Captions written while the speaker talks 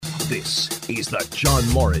This is the John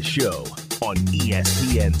Morris Show on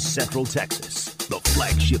ESPN Central Texas, the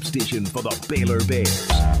flagship station for the Baylor Bears.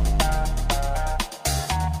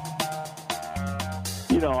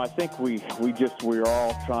 You know, I think we're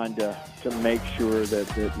all trying to make sure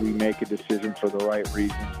that we make a decision for the right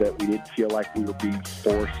reasons, that we didn't feel like we were being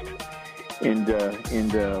forced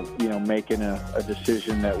into making a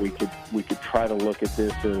decision, that we could try to look at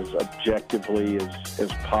this as objectively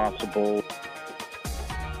as possible.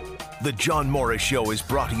 The John Morris Show is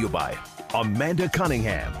brought to you by Amanda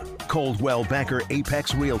Cunningham, Coldwell Banker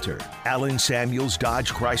Apex Realtor, Allen Samuels Dodge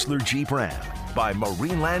Chrysler Jeep Ram, by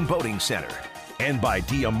Marineland Boating Center, and by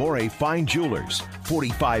D'Amore Fine Jewelers,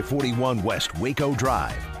 4541 West Waco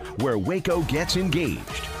Drive, where Waco gets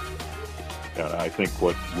engaged. And I think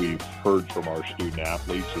what we've heard from our student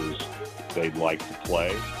athletes is they'd like to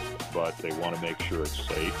play, but they want to make sure it's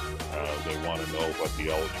safe. They want to know what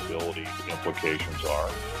the eligibility implications are,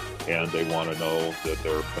 and they want to know that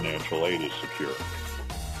their financial aid is secure.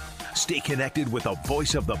 Stay connected with the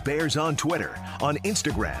Voice of the Bears on Twitter, on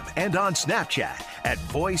Instagram, and on Snapchat at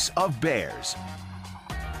Voice of Bears.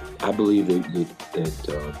 I believe that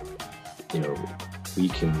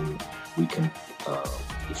we can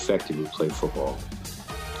effectively play football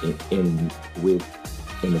in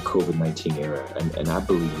the COVID-19 era, and I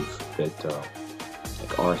believe that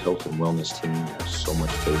our health and wellness team has so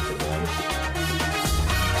much faith in them.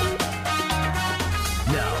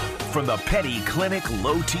 Now, from the Petty Clinic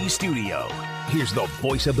Low T Studio, here's the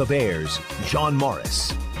Voice of the Bears, John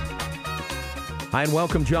Morris. Hi, and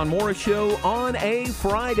welcome, John Morris Show on a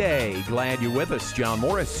Friday. Glad you're with us. John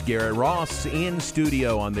Morris, Garrett Ross in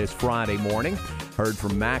studio on this Friday morning. Heard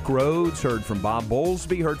from Mack Rhodes, heard from Bob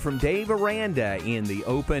Bowlesby, heard from Dave Aranda in the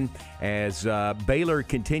open as Baylor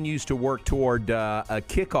continues to work toward a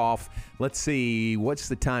kickoff. Let's see, what's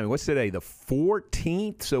the time? What's today? The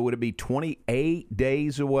 14th? So would it be 28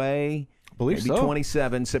 days away? Maybe so.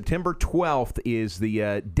 27. September 12th is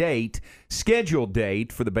the scheduled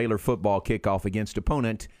date for the Baylor football kickoff against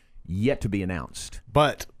opponent yet to be announced.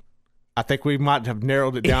 But I think we might have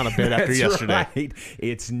narrowed it down a bit after yesterday. Right.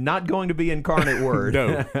 It's not going to be Incarnate Word.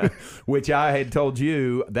 No. Which I had told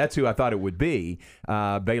you that's who I thought it would be.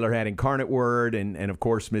 Baylor had Incarnate Word and of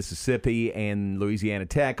course, Mississippi and Louisiana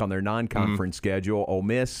Tech on their non-conference schedule. Ole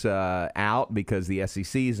Miss out because the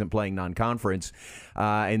SEC isn't playing non-conference.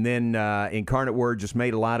 And then Incarnate Word just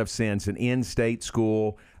made a lot of sense. An in-state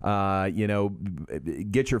school,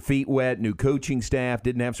 get your feet wet, new coaching staff,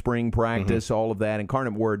 didn't have spring practice, all of that.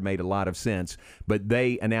 Incarnate Word made a lot of sense. But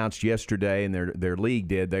they announced yesterday, and their league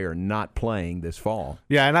did, they are not playing this fall.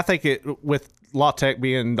 Yeah, and I think with La Tech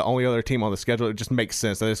being the only other team on the schedule, it just makes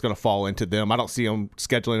sense that it's going to fall into them. I don't see them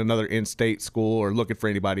scheduling another in-state school or looking for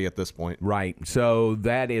anybody at this point. Right. So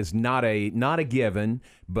that is not a given,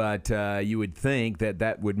 but you would think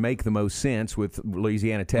that would make the most sense with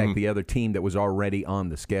Louisiana Tech, the other team that was already on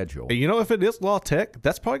the schedule. And if it is La Tech,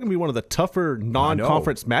 that's probably going to be one of the tougher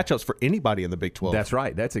non-conference matchups for anybody in the Big 12. That's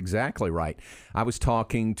right. That's exactly right. I was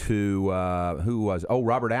talking to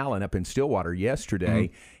Robert Allen up in Stillwater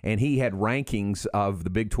yesterday, and he had rankings of the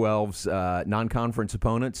Big 12's non-conference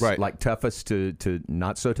opponents, right, like toughest to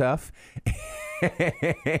not so tough.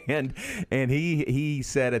 and he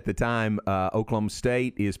said at the time Oklahoma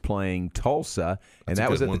State is playing Tulsa, and that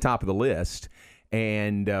was at the top of the list.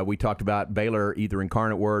 And we talked about Baylor, either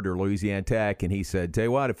Incarnate Word or Louisiana Tech, and he said, tell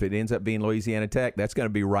you what, if it ends up being Louisiana Tech, that's going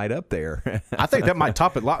to be right up there. I think that might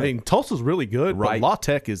top it. I mean, Tulsa's really good, right, but La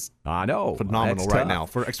Tech is phenomenal right now,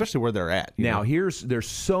 especially where they're at. Now, there's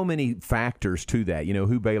so many factors to that.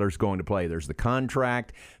 Who Baylor's going to play. There's the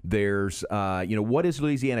contract. There's, what is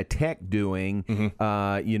Louisiana Tech doing?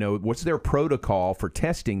 What's their protocol for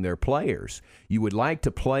testing their players? You would like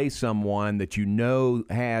to play someone that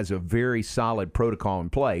has a very solid protocol in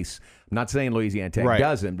place. I'm not saying Louisiana Tech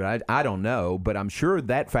doesn't, but I don't know. But I'm sure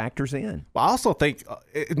that factors in. Well, I also think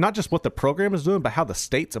not just what the program is doing, but how the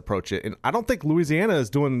states approach it. And I don't think Louisiana is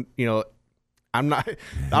doing, I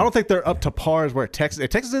don't think they're up to par as where Texas.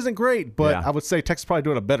 Texas isn't great, but I would say Texas is probably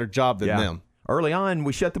doing a better job than them. Early on,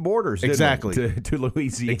 we shut the borders, didn't we, to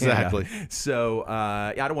Louisiana. Exactly. So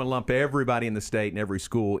I don't want to lump everybody in the state and every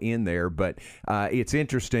school in there, but it's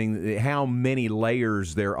interesting how many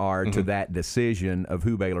layers there are to that decision of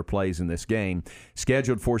who Baylor plays in this game.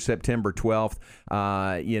 Scheduled for September 12th.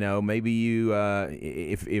 Maybe you,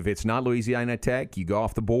 if it's not Louisiana Tech, you go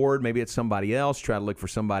off the board. Maybe it's somebody else. Try to look for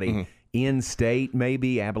somebody in-state,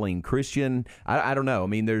 maybe Abilene Christian. I don't know. I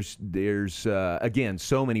mean, there's again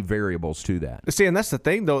so many variables to that. See, and that's the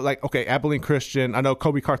thing, though. Like, okay, Abilene Christian. I know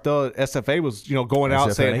Kobe Carthel at SFA was going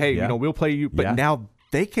out saying, "Hey, we'll play you," but now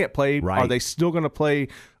they can't play. Right. Are they still going to play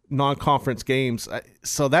non-conference games.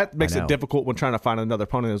 So that makes it difficult when trying to find another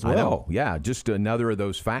opponent as well. I know. Yeah, just another of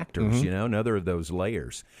those factors, another of those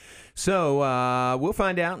layers. So we'll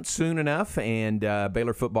find out soon enough, and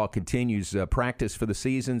Baylor football continues practice for the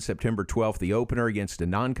season. September 12th, the opener against a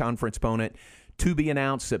non-conference opponent. To be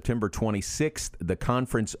announced September 26th, the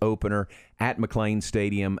conference opener at McLean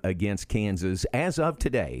Stadium against Kansas. As of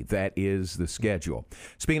today, that is the schedule.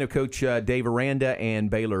 Speaking of Coach Dave Aranda and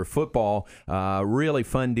Baylor football, really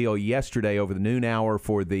fun deal yesterday over the noon hour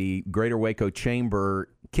for the Greater Waco Chamber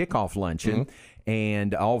kickoff luncheon.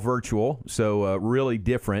 And all virtual, so really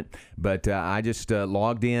different. But I just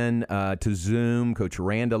logged in to Zoom. Coach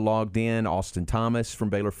Aranda logged in. Austin Thomas from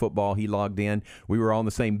Baylor football, he logged in. We were all in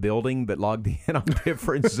the same building, but logged in on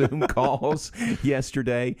different Zoom calls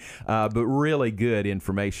yesterday. But really good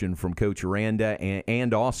information from Coach Aranda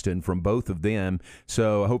and Austin from both of them.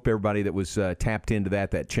 So I hope everybody that was tapped into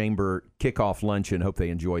that Chamber kickoff luncheon, hope they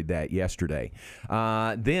enjoyed that yesterday.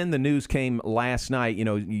 Then the news came last night.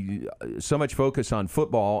 So much focus on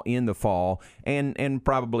football in the fall, and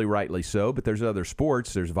probably rightly so, but there's other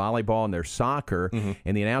sports. There's volleyball and there's soccer,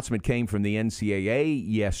 and the announcement came from the NCAA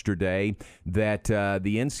yesterday that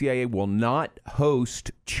the NCAA will not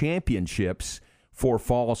host championships for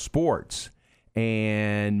fall sports.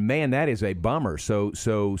 And, man, that is a bummer. So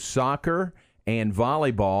soccer and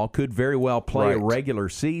volleyball could very well play a regular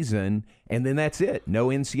season, and then that's it. No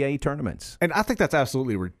NCAA tournaments. And I think that's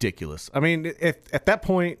absolutely ridiculous. I mean, if at that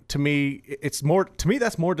point, to me, that's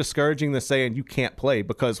more discouraging than saying you can't play,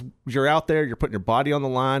 because you're out there, you're putting your body on the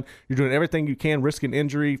line, you're doing everything you can, risking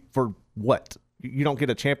injury for what? You don't get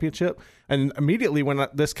a championship? And immediately when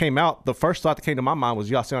this came out, the first thought that came to my mind was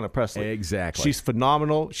Yassiana Presley. Exactly. She's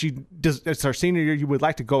phenomenal. It's her senior year. You would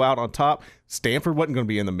like to go out on top. Stanford wasn't going to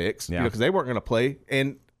be in the mix because they weren't going to play.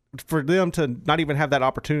 And for them to not even have that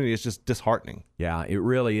opportunity is just disheartening. Yeah, it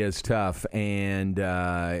really is tough. And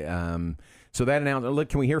so that announcement, look,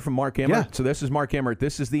 can we hear from Mark Emmert? Yeah. So this is Mark Emmert.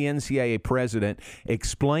 This is the NCAA president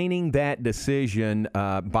explaining that decision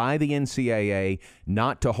by the NCAA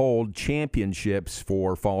not to hold championships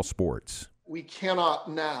for fall sports. We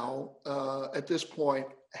cannot now, at this point,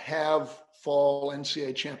 have fall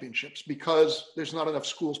NCAA championships because there's not enough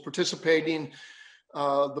schools participating.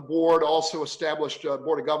 The board also established,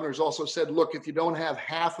 Board of Governors also said, look, if you don't have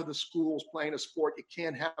half of the schools playing a sport, you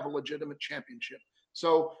can't have a legitimate championship.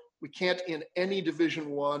 So we can't in any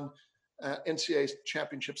Division I NCAA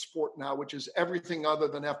championship sport now, which is everything other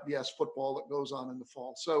than FBS football that goes on in the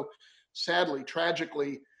fall. So sadly,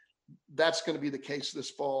 tragically, that's going to be the case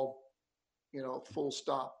this fall, full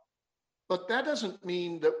stop. But that doesn't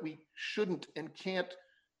mean that we shouldn't and can't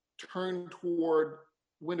turn toward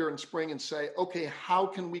winter and spring and say, okay, how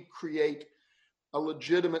can we create a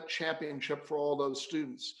legitimate championship for all those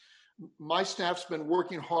students? My staff's been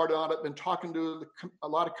working hard on it, been talking to a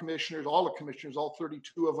lot of commissioners, all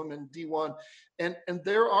 32 of them in D1, and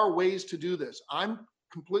there are ways to do this. I'm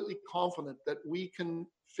completely confident that we can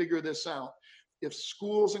figure this out. If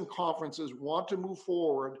schools and conferences want to move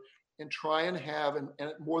forward and try and have, and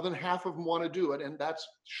more than half of them want to do it, and that's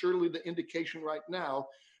surely the indication right now,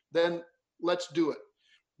 then let's do it.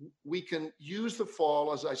 We can use the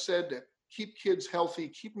fall, as I said, to keep kids healthy,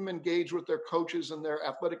 keep them engaged with their coaches and their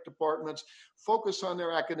athletic departments, focus on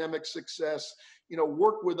their academic success,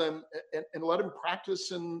 work with them and let them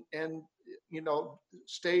practice and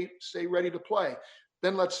stay ready to play.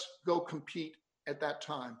 Then let's go compete at that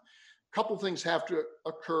time. A couple things have to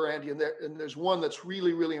occur, Andy, and there's one that's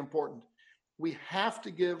really, really important. We have to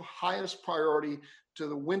give highest priority to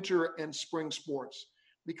the winter and spring sports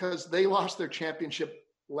because they lost their championship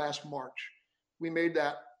last March. We made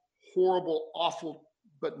that horrible, awful,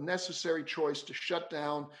 but necessary choice to shut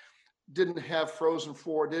down. Didn't have Frozen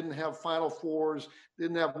Four, didn't have Final Fours,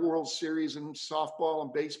 didn't have World Series in softball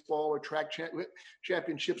and baseball or track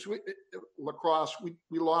championships, lacrosse.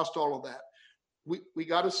 We lost all of that. We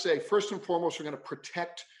got to say, first and foremost, we're going to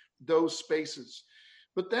protect those spaces.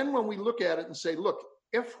 But then when we look at it and say, look,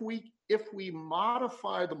 if we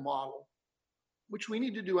modify the model, which we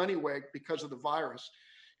need to do anyway because of the virus,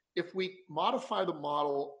 if we modify the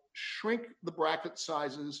model, shrink the bracket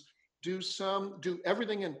sizes, do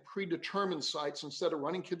everything in predetermined sites instead of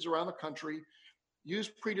running kids around the country, use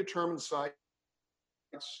predetermined sites,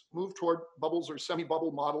 move toward bubbles or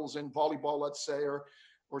semi-bubble models in volleyball, let's say, or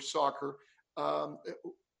soccer.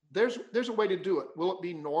 There's a way to do it. Will it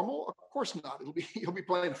be normal? Of course not. You'll be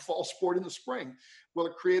playing a fall sport in the spring. Will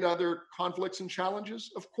it create other conflicts and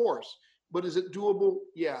challenges? Of course. But is it doable?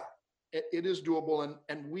 Yeah. It is doable,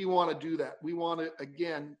 and we want to do that. We want to,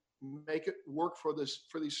 again, make it work for these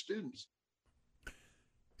students.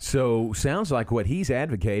 So sounds like what he's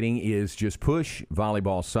advocating is just push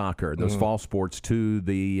volleyball, soccer, those fall sports to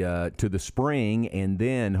the spring, and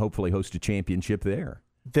then hopefully host a championship there.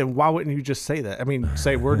 Then why wouldn't you just say that? I mean,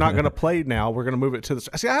 say we're not going to play now. We're going to move it to the.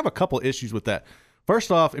 See, I have a couple issues with that.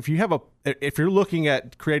 First off, if you're looking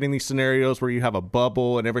at creating these scenarios where you have a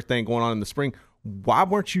bubble and everything going on in the spring, why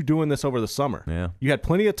weren't you doing this over the summer? Yeah. You had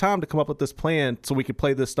plenty of time to come up with this plan so we could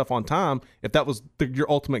play this stuff on time if that was your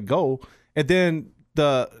ultimate goal. And then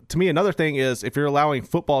to me, another thing is if you're allowing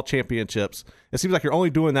football championships, it seems like you're only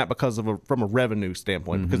doing that because from a revenue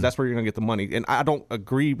standpoint, because that's where you're going to get the money. And I don't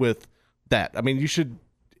agree with that. I mean, you should,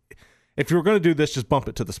 if you're going to do this, just bump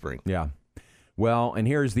it to the spring. Yeah. Well, and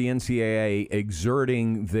here's the NCAA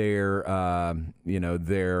exerting their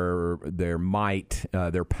might,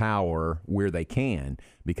 their power where they can,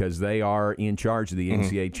 because they are in charge of the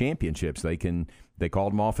NCAA championships. They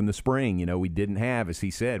called them off in the spring. We didn't have, as he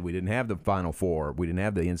said, we didn't have the Final Four. We didn't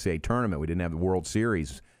have the NCAA tournament. We didn't have the World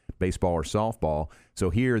Series, baseball or softball. So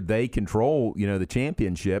here they control, the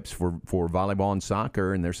championships for volleyball and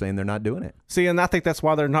soccer, and they're saying they're not doing it. See, and I think that's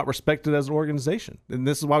why they're not respected as an organization. And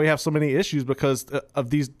this is why we have so many issues, because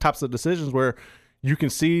of these types of decisions where you can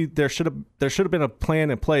see there should have been a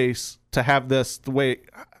plan in place to have this the way.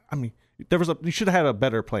 I mean, you should have had a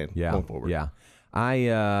better plan going forward. Yeah.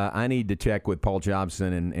 I need to check with Paul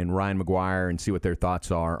Jobson and Ryan McGuire and see what their thoughts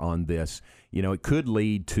are on this. It could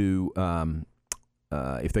lead to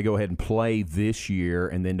if they go ahead and play this year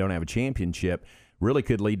and then don't have a championship, really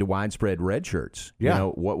could lead to widespread red shirts. Yeah.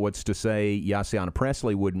 What's to say Yassiana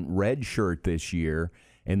Pressley wouldn't red shirt this year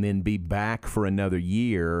and then be back for another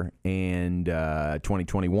year, and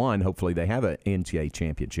 2021, hopefully they have an NCAA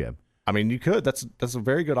championship. I mean, you could. That's a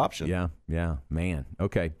very good option. Yeah, man.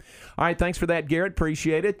 Okay. All right, thanks for that, Garrett.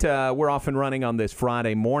 Appreciate it. We're off and running on this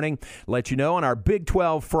Friday morning. Let you know, on our Big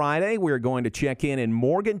 12 Friday, we're going to check in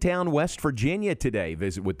Morgantown, West Virginia today.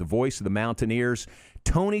 Visit with the voice of the Mountaineers.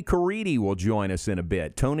 Tony Caridi will join us in a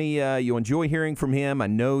bit. Tony, you enjoy hearing from him. I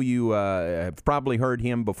know you have probably heard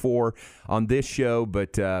him before on this show,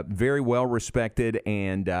 but very well respected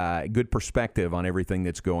and good perspective on everything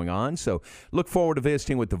that's going on. So look forward to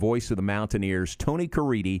visiting with the voice of the Mountaineers, Tony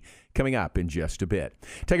Caridi, coming up in just a bit.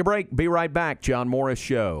 Take a break. Be right back. John Morris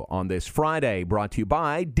Show on this Friday, brought to you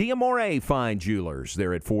by D'Amore Fine Jewelers.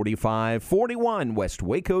 They're at 4541 West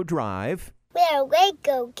Waco Drive. Where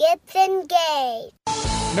Waco gets engaged.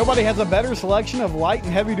 Nobody has a better selection of light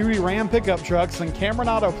and heavy-duty Ram pickup trucks than Cameron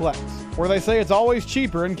Autoplex, where they say it's always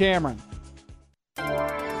cheaper in Cameron.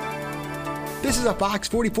 This is a Fox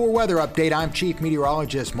 44 weather update. I'm Chief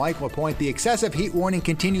Meteorologist Mike LaPointe. The excessive heat warning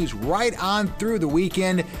continues right on through the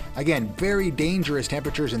weekend. Again, very dangerous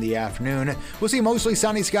temperatures in the afternoon. We'll see mostly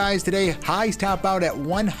sunny skies today. Highs top out at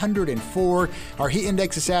 104. Our heat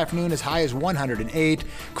index this afternoon as high as 108.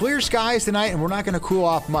 Clear skies tonight, and we're not going to cool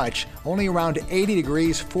off much. Only around 80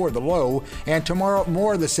 degrees for the low. And tomorrow,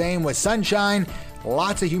 more of the same with sunshine,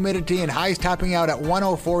 lots of humidity, and highs topping out at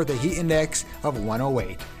 104 with a heat index of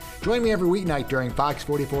 108. Join me every weeknight during Fox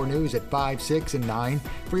 44 News at 5, 6, and 9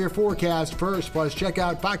 for your forecast first. Plus, check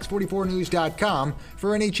out fox44news.com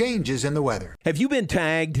for any changes in the weather. Have you been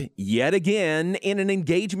tagged yet again in an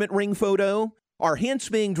engagement ring photo? Are hints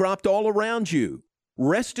being dropped all around you?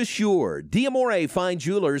 Rest assured, D'Amore Fine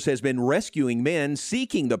Jewelers has been rescuing men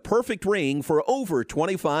seeking the perfect ring for over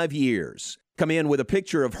 25 years. Come in with a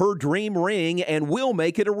picture of her dream ring and we'll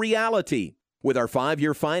make it a reality. With our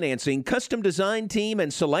 5-year financing, custom design team,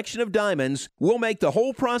 and selection of diamonds, we'll make the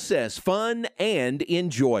whole process fun and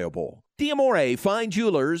enjoyable. D'Amore Fine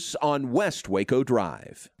Jewelers on West Waco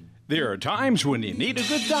Drive. There are times when you need a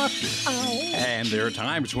good doctor, and there are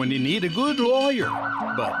times when you need a good lawyer.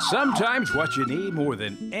 But sometimes what you need more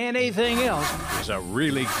than anything else is a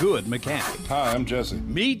really good mechanic. Hi, I'm Jesse.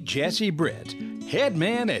 Meet Jesse Britt, head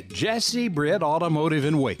man at Jesse Britt Automotive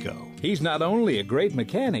in Waco. He's not only a great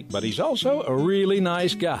mechanic, but he's also a really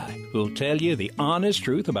nice guy who'll tell you the honest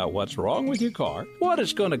truth about what's wrong with your car, what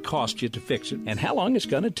it's going to cost you to fix it, and how long it's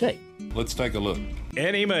going to take. Let's take a look.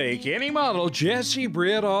 Any make, any model, Jesse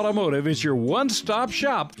Britt Automotive is your one-stop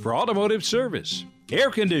shop for automotive service. Air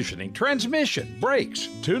conditioning, transmission, brakes,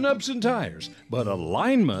 tune-ups, and tires. But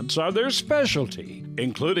alignments are their specialty,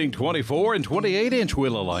 including 24 and 28-inch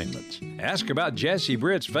wheel alignments. Ask about Jesse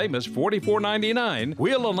Britt's famous $44.99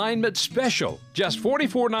 wheel alignment special. Just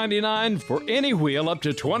 $44.99 for any wheel up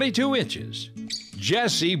to 22 inches.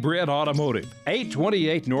 Jesse Britt Automotive,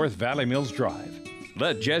 828 North Valley Mills Drive.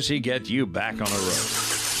 Let Jesse get you back on the road.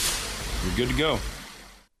 You're good to go.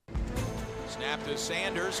 Snap to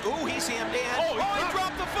Sanders. Ooh, he's hemmed in. Oh, he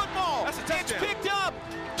dropped the football. That's a touchdown. It's picked up.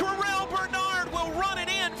 Terrell Bernard will run it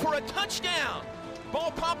in for a touchdown.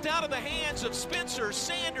 Ball popped out of the hands of Spencer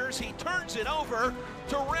Sanders. He turns it over.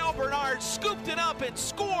 Terrell Bernard scooped it up and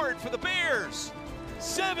scored for the Bears.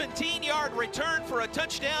 17-yard return for a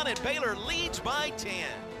touchdown, and Baylor leads by 10.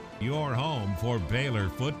 Your home for Baylor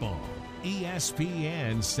football.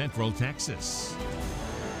 ESPN Central Texas.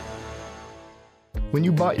 When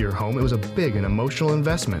you bought your home, it was a big and emotional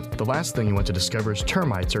investment. The last thing you want to discover is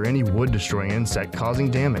termites or any wood-destroying insect causing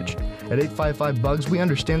damage. At 855 Bugs, we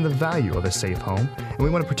understand the value of a safe home, and we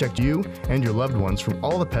want to protect you and your loved ones from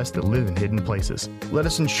all the pests that live in hidden places. Let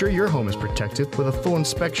us ensure your home is protected with a full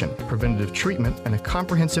inspection, preventative treatment, and a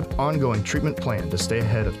comprehensive ongoing treatment plan to stay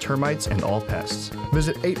ahead of termites and all pests.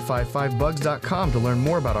 Visit 855bugs.com to learn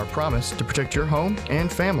more about our promise to protect your home and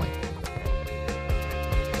family.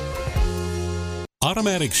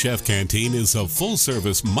 Automatic Chef Canteen is a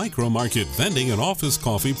full-service micro-market vending and office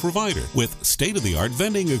coffee provider with state-of-the-art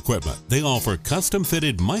vending equipment. They offer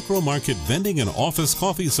custom-fitted micro-market vending and office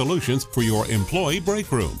coffee solutions for your employee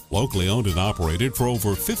break room. Locally owned and operated for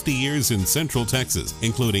over 50 years in Central Texas,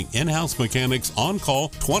 including in-house mechanics on call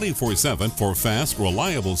 24/7 for fast,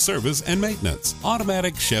 reliable service and maintenance.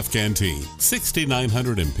 Automatic Chef Canteen,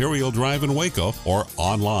 6900 Imperial Drive in Waco, or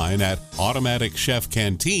online at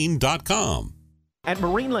automaticchefcanteen.com. At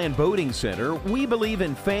Marineland Boating Center, we believe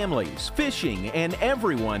in families, fishing, and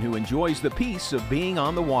everyone who enjoys the peace of being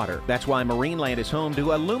on the water. That's why Marineland is home to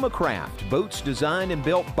Alumacraft, boats designed and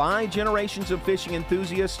built by generations of fishing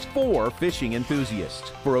enthusiasts for fishing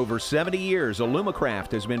enthusiasts. For over 70 years,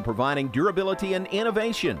 Alumacraft has been providing durability and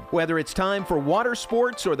innovation. Whether it's time for water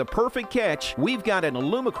sports or the perfect catch, we've got an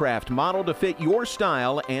Alumacraft model to fit your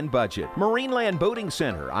style and budget. Marineland Boating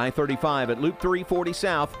Center, I-35 at Loop 340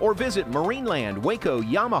 South, or visit MarinelandWacoYamaha.com.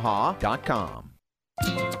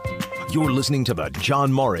 You're listening to The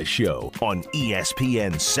John Morris Show on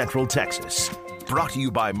ESPN Central Texas. Brought to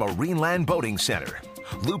you by Marineland Boating Center,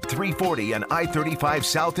 Loop 340 and I-35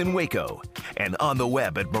 South in Waco, and on the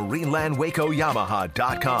web at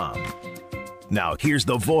MarinelandWacoYamaha.com. Now here's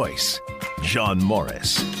the voice, John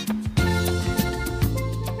Morris.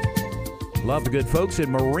 Love the good folks at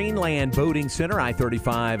Marineland Boating Center,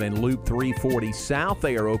 I-35 and Loop 340 South.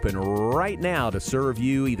 They are open right now to serve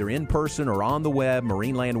you either in person or on the web.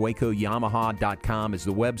 MarinelandWacoYamaha.com is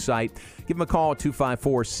the website. Give them a call at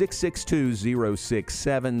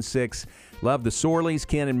 254-662-0676. Love the Sorleys,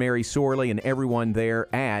 Ken and Mary Sorley, and everyone there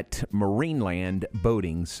at Marineland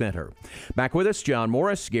Boating Center. Back with us, John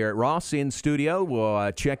Morris, Garrett Ross in studio.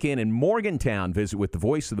 We'll check in Morgantown, visit with the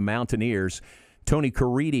voice of the Mountaineers, Tony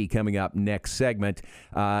Caridi, coming up next segment.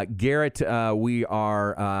 Garrett, we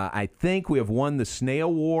are, I think we have won the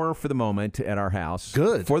snail war for the moment at our house.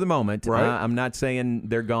 Good. For the moment. Right. I'm not saying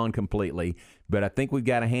they're gone completely, but I think we've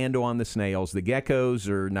got a handle on the snails. The geckos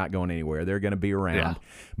are not going anywhere. They're going to be around. Yeah.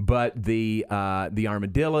 But the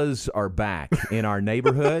armadillos are back in our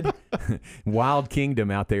neighborhood. Wild Kingdom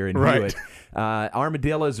out there in Hewitt.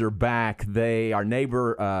 Armadillos are back. Our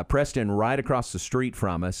neighbor, Preston, right across the street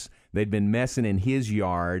from us, they'd been messing in his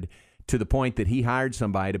yard to the point that he hired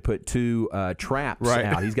somebody to put two traps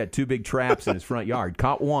out. He's got two big traps in his front yard.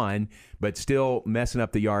 Caught one, but still messing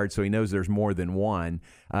up the yard, so he knows there's more than one.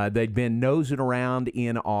 They'd been nosing around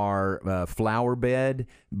in our flower bed,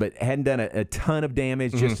 but hadn't done a ton of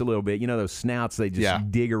damage, just a little bit. You know those snouts, they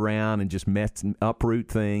just dig around and just uproot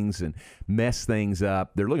things and mess things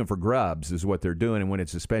up. They're looking for grubs is what they're doing, and when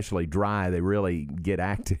it's especially dry, they really get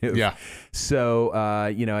active. Yeah. So,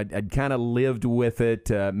 I'd kind of lived with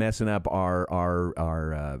it, messing up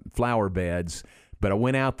our flower beds. But I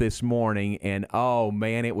went out this morning, and, oh,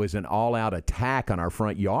 man, it was an all-out attack on our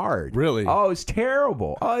front yard. Really? Oh, it's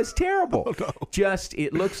terrible. Oh, no. Just,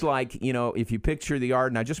 it looks like, if you picture the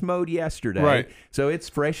yard, and I just mowed yesterday. Right. So it's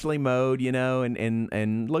freshly mowed,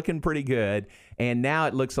 and looking pretty good. And now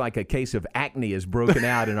it looks like a case of acne is broken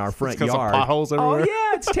out in our front yard. Some potholes everywhere. Oh,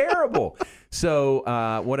 yeah, it's terrible. So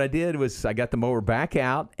what I did was I got the mower back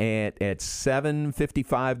out at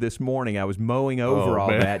 7:55 this morning. I was mowing over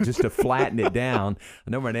that just to flatten it down. I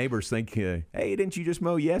know my neighbors think, hey, didn't you just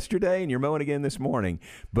mow yesterday and you're mowing again this morning?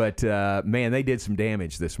 But, man, they did some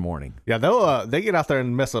damage this morning. Yeah, they get out there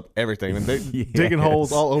and mess up everything. And they digging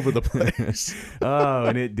holes all over the place. Oh,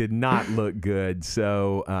 and it did not look good.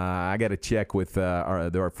 So I got to check with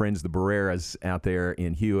our friends, the Barreras, out there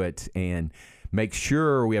in Hewitt, and make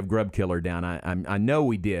sure we have grub killer down. I know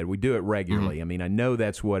we did. We do it regularly. Mm-hmm. I mean, I know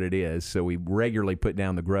that's what it is. So we regularly put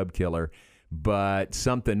down the grub killer. But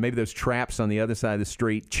maybe those traps on the other side of the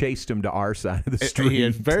street chased them to our side of the street.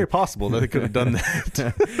 It's very possible that they could have done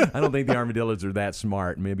that. I don't think the armadillos are that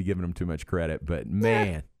smart. Maybe giving them too much credit. But,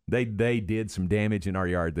 man, They did some damage in our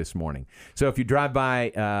yard this morning. So if you drive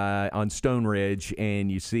by on Stone Ridge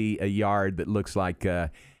and you see a yard that looks like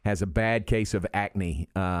has a bad case of acne,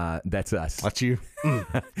 that's us. That's you.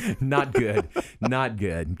 Not good. Not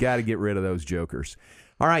good. Got to get rid of those jokers.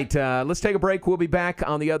 All right, let's take a break. We'll be back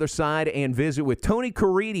on the other side and visit with Tony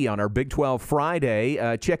Caridi on our Big 12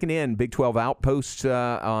 Friday. Checking in, Big 12 Outposts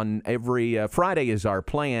on every Friday is our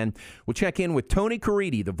plan. We'll check in with Tony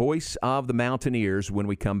Caridi, the voice of the Mountaineers, when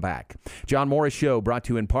we come back. John Morris Show brought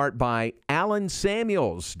to you in part by Allen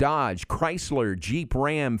Samuels, Dodge, Chrysler, Jeep,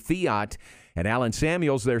 Ram, Fiat. At Allen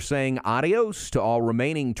Samuels, they're saying adios to all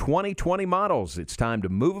remaining 2020 models. It's time to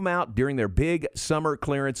move them out during their big summer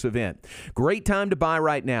clearance event. Great time to buy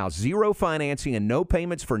right now. Zero financing and no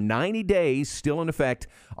payments for 90 days still in effect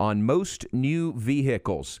on most new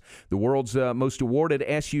vehicles. The world's most awarded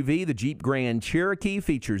SUV, the Jeep Grand Cherokee,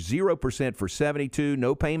 features 0% for 72,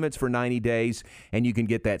 no payments for 90 days, and you can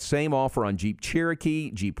get that same offer on Jeep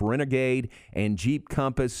Cherokee, Jeep Renegade, and Jeep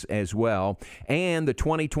Compass as well. And the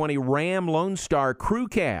 2020 Ram Lone Star Crew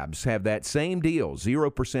Cabs have that same deal,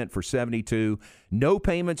 0% for 72, no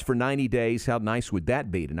payments for 90 days. How nice would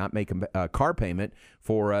that be to not make a car payment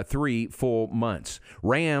for 3 full months?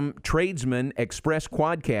 Ram Tradesman Express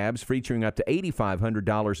Quad Cabs featuring up to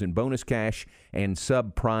 $8,500 in bonus cash and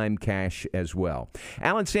subprime cash as well.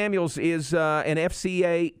 Allen Samuels is an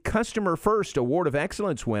FCA Customer First Award of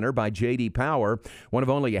Excellence winner by J.D. Power, one of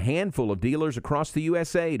only a handful of dealers across the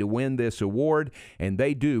USA to win this award, and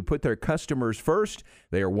they do put their customers first.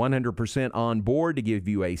 They are 100% on board to give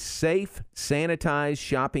you a safe, sanitized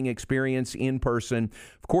shopping experience in person.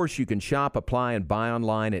 Of course, you can shop, apply, and buy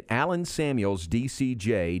online at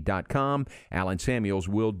AllenSamuelsDCJ.com. Allen Samuels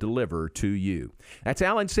will deliver to you. That's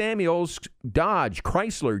Allen Samuels, Dodge,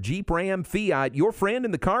 Chrysler, Jeep, Ram, Fiat. Your friend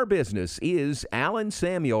in the car business is Allen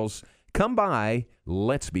Samuels. Come by.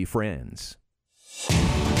 Let's be friends.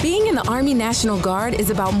 Being in the Army National Guard is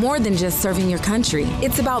about more than just serving your country.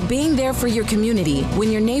 It's about being there for your community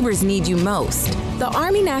when your neighbors need you most. The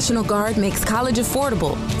Army National Guard makes college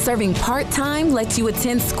affordable. Serving part-time lets you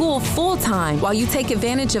attend school full-time while you take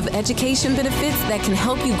advantage of education benefits that can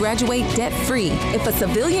help you graduate debt-free. If a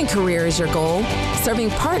civilian career is your goal, serving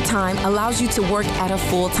part-time allows you to work at a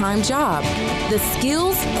full-time job. The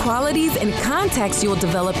skills, qualities, and contacts you'll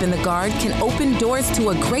develop in the Guard can open doors to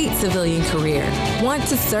a great civilian career. Want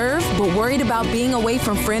to serve but worried about being away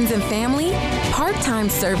from friends and family? Part-time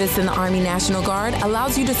service in the Army National Guard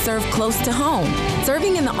allows you to serve close to home.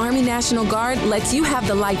 Serving in the Army National Guard lets you have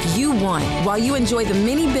the life you want while you enjoy the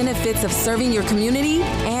many benefits of serving your community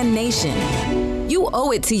and nation. You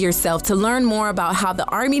owe it to yourself to learn more about how the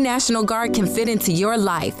Army National Guard can fit into your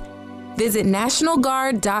life. Visit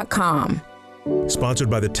NationalGuard.com. Sponsored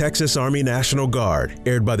by the Texas Army National Guard.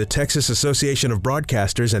 Aired by the Texas Association of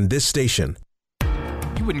Broadcasters and this station.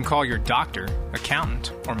 You wouldn't call your doctor,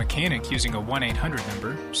 accountant, or mechanic using a 1-800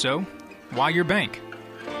 number, so why your bank?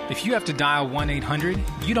 If you have to dial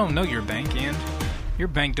 1-800, you don't know your bank and your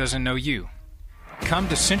bank doesn't know you. Come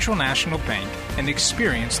to Central National Bank and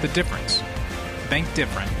experience the difference. Bank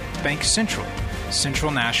different. Bank Central.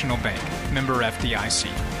 Central National Bank. Member FDIC.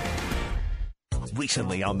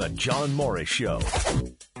 Recently on the John Morris Show.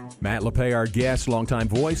 Matt LePay, our guest, longtime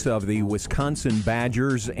voice of the Wisconsin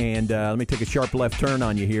Badgers. And let me take a sharp left turn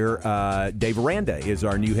on you here. Dave Aranda is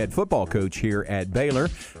our new head football coach here at Baylor,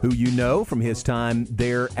 who you know from his time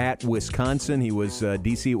there at Wisconsin. He was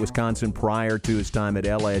DC at Wisconsin prior to his time at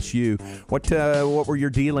LSU. What were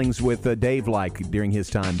your dealings with Dave like during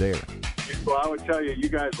his time there? Well, I would tell you, you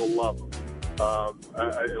guys will love him.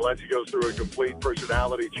 Unless he goes through a complete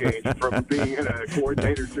personality change from being a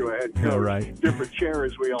coordinator to a head coach. Right. Different chair,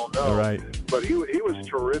 as we all know. All right. But he was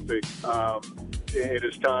terrific in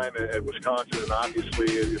his time at Wisconsin, and obviously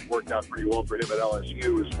it worked out pretty well for him at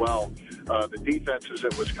LSU as well. The defenses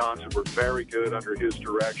at Wisconsin were very good under his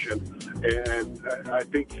direction, and I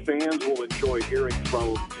think fans will enjoy hearing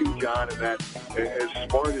from him too, John, and that as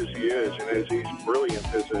smart as he is and as he's brilliant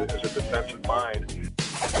as a defensive mind.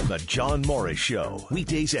 The John Morris Show,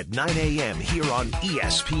 weekdays at 9 a.m. here on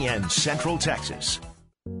ESPN Central Texas.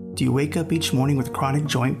 Do you wake up each morning with chronic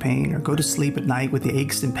joint pain or go to sleep at night with the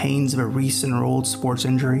aches and pains of a recent or old sports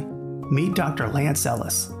injury? Meet Dr. Lance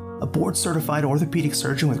Ellis, a board-certified orthopedic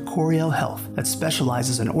surgeon with Coriel Health that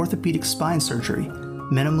specializes in orthopedic spine surgery,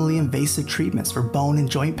 minimally invasive treatments for bone and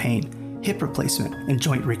joint pain, hip replacement, and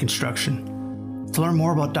joint reconstruction. To learn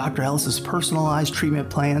more about Dr. Ellis's personalized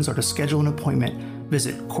treatment plans or to schedule an appointment,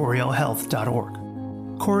 visit CorielHealth.org.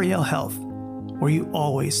 Coriel Health, where you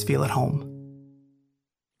always feel at home.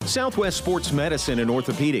 Southwest Sports Medicine and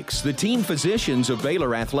Orthopedics, the team physicians of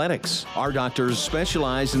Baylor Athletics. Our doctors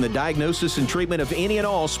specialize in the diagnosis and treatment of any and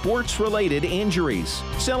all sports-related injuries.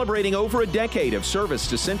 Celebrating over a decade of service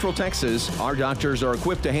to Central Texas, our doctors are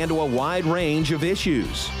equipped to handle a wide range of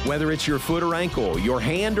issues. Whether it's your foot or ankle, your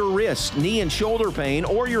hand or wrist, knee and shoulder pain,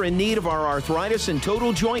 or you're in need of our arthritis and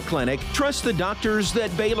total joint clinic, trust the doctors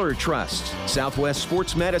that Baylor trusts. Southwest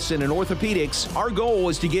Sports Medicine and Orthopedics, our goal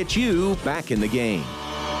is to get you back in the game.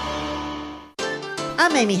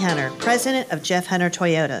 I'm Amy Hunter, president of Jeff Hunter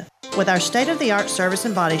Toyota. With our state-of-the-art service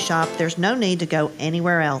and body shop, there's no need to go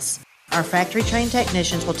anywhere else. Our factory-trained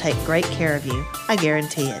technicians will take great care of you. I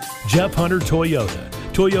guarantee it. Jeff Hunter Toyota.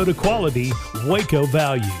 Toyota quality, Waco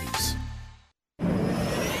values.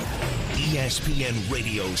 ESPN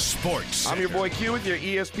Radio Sports Center. I'm your boy Q with your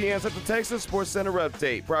ESPN Central Texas Sports Center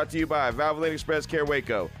update. Brought to you by Valvoline Express Care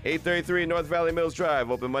Waco. 833 North Valley Mills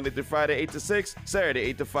Drive. Open Monday through Friday 8 to 6, Saturday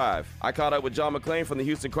 8 to 5. I caught up with John McClain from the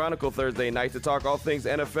Houston Chronicle Thursday night to talk all things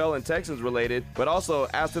NFL and Texans related, but also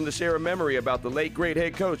asked him to share a memory about the late great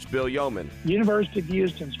head coach Bill Yeoman. University of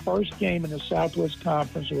Houston's first game in the Southwest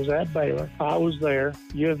Conference was at Baylor. I was there.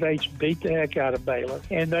 U of H beat the heck out of Baylor,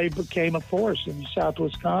 and they became a force in the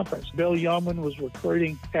Southwest Conference. Bill Yeoman was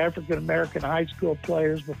recruiting African-American high school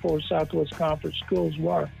players before Southwest Conference schools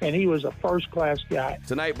were, and he was a first-class guy.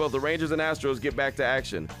 Tonight, both the Rangers and Astros get back to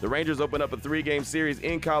action. The Rangers open up a 3-game series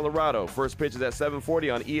in Colorado. First pitch is at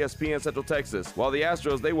 7:40 on ESPN Central Texas, while the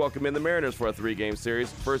Astros, they welcome in the Mariners for a 3-game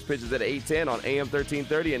series. First pitch is at 8:10 on AM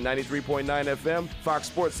 1330 and 93.9 FM, Fox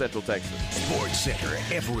Sports Central Texas. Sports Center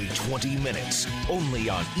every 20 minutes, only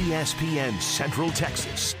on ESPN Central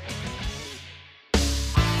Texas.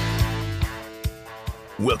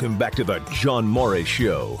 Welcome back to the John Morris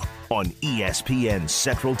Show on ESPN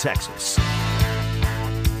Central Texas.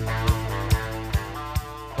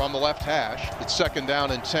 From the left hash, it's 2nd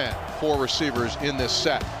down and 10. 4 receivers in this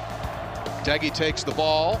set. Deggy takes the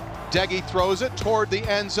ball. Deggy throws it toward the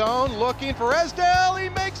end zone, looking for Esdale. He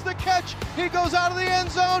makes the catch. He goes out of the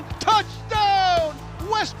end zone. Touchdown!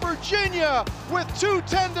 West Virginia with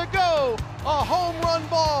 2:10 to go. A home run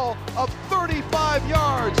ball of 35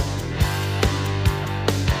 yards.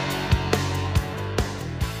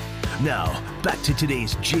 Now, back to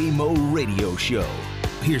today's J-Mo Radio Show.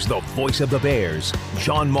 Here's the voice of the Bears,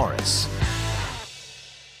 John Morris.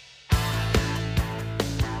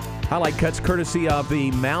 Highlight cuts courtesy of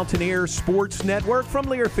the Mountaineer Sports Network from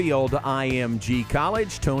Learfield IMG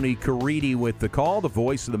College. Tony Caridi with the call, the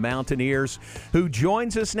voice of the Mountaineers, who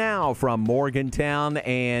joins us now from Morgantown.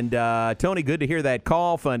 And, Tony, good to hear that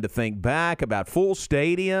call. Fun to think back about full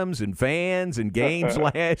stadiums and fans and games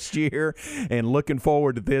last year, and looking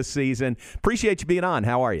forward to this season. Appreciate you being on.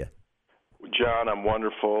 How are you? John, I'm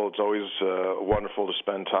wonderful. It's always wonderful to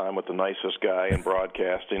spend time with the nicest guy in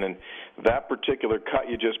broadcasting. And that particular cut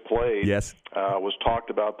you just played was talked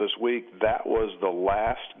about this week. That was the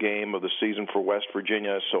last game of the season for West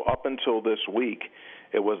Virginia. So up until this week,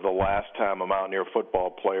 it was the last time a Mountaineer football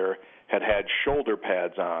player had shoulder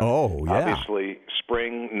pads on. Oh, yeah. Obviously,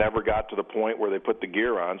 spring never got to the point where they put the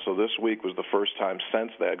gear on, so this week was the first time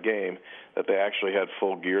since that game that they actually had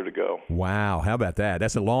full gear to go. Wow, how about that?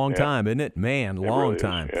 That's a long time, isn't it? Man, long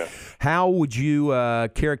time. Is, yeah. How would you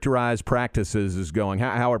characterize practices as going?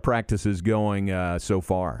 How are practices going so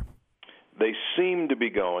far? They seem to be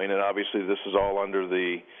going, and obviously this is all under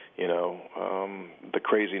the the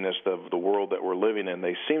craziness of the world that we're living in.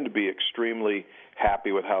 They seem to be extremely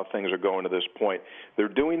happy with how things are going to this point. They're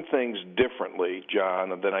doing things differently, John,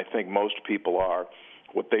 than I think most people are.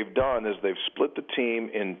 What they've done is they've split the team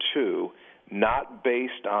in two, not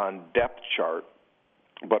based on depth chart,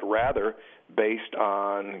 but rather based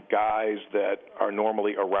on guys that are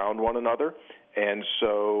normally around one another. And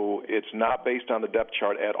so it's not based on the depth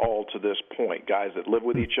chart at all to this point. Guys that live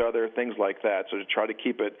with each other, things like that. So to try to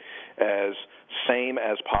keep it as same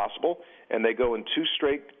as possible. And they go in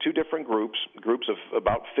two different groups of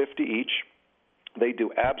about 50 each. They do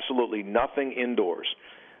absolutely nothing indoors.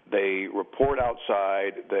 They report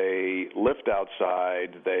outside, they lift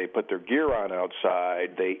outside, they put their gear on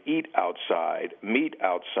outside, they eat outside, meet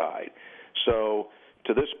outside. So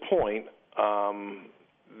to this point,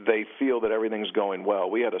 they feel that everything's going well.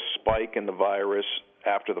 We had a spike in the virus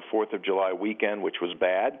after the 4th of July weekend, which was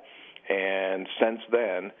bad. And since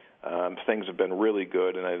then, things have been really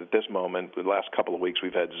good. And at this moment, the last couple of weeks,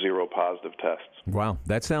 we've had 0 positive tests. Wow,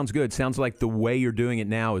 that sounds good. Sounds like the way you're doing it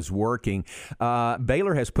now is working.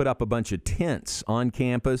 Baylor has put up a bunch of tents on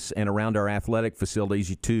campus and around our athletic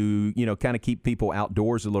facilities to, kind of keep people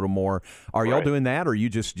outdoors a little more. Are y'all doing that, or are you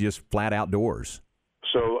just flat outdoors?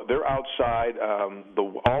 So they're outside.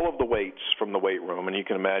 All of the weights from the weight room, and you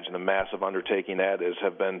can imagine the massive undertaking that is,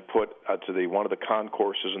 have been put to one of the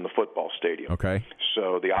concourses in the football stadium. Okay.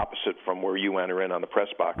 So the opposite from where you enter in on the press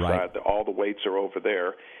box side. All the weights are over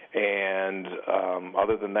there, and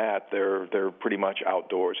other than that, they're pretty much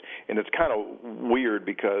outdoors. And it's kind of weird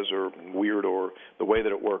or the way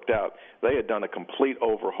that it worked out. They had done a complete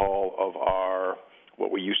overhaul of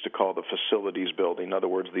what we used to call the facilities building, in other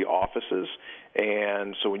words, the offices.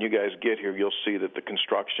 And so when you guys get here, you'll see that the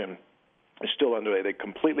construction is still underway. They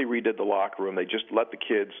completely redid the locker room. They just let the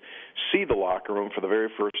kids see the locker room for the very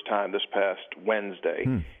first time this past Wednesday.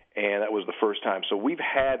 And that was the first time. So we've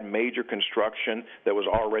had major construction that was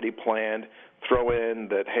already planned. Throw in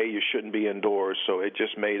that, hey, you shouldn't be indoors. So it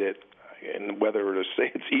just made it, and whether to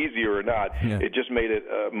say it's easier or not, it just made it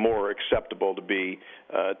more acceptable to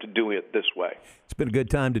do it this way. It's been a good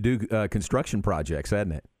time to do construction projects,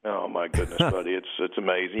 hasn't it? Oh my goodness, buddy, it's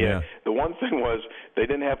amazing. Yeah. The one thing was they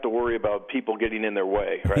didn't have to worry about people getting in their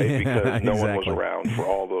way, right? Because no one was around for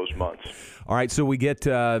all those months. All right, so we get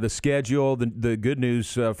the schedule, the good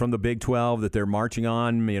news from the Big 12 that they're marching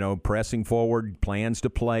on, pressing forward, plans to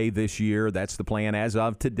play this year. That's the plan as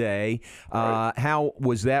of today. Right. How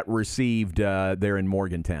was that received there in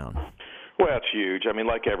Morgantown? Well, it's huge. I mean,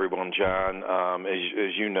 like everyone, John,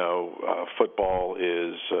 as you know, football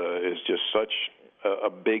is just such a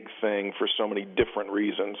big thing for so many different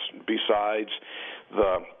reasons besides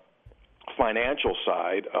the financial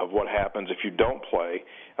side of what happens if you don't play.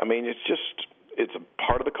 I mean, it's a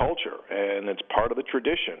part of the culture and it's part of the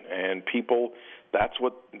tradition, and people, that's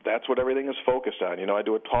what everything is focused on. I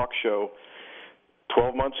do a talk show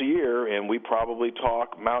 12 months a year, and we probably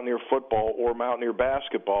talk Mountaineer football or Mountaineer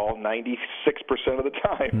basketball 96% of the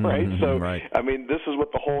time, right? So, I mean, this is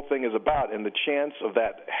what the whole thing is about, and the chance of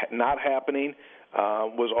that not happening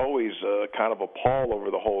was always kind of a pall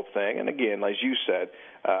over the whole thing. And again, as you said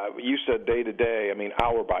day to day, I mean,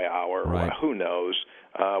 hour by hour, who knows?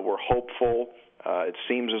 We're hopeful. It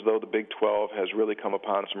seems as though the Big 12 has really come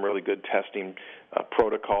upon some really good testing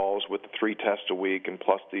protocols with the 3 tests a week and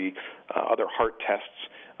plus the other heart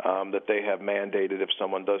tests that they have mandated if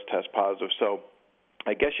someone does test positive. So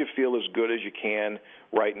I guess you feel as good as you can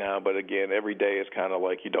right now, but again, every day is kind of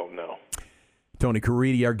like you don't know. Tony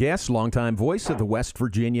Caridi, our guest, longtime voice of the West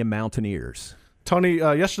Virginia Mountaineers. Tony,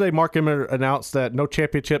 yesterday Mark Emmert announced that no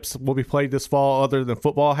championships will be played this fall other than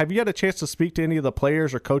football. Have you had a chance to speak to any of the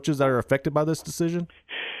players or coaches that are affected by this decision?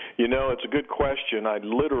 It's a good question. I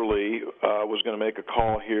literally was going to make a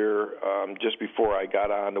call here just before I got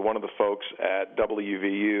on to one of the folks at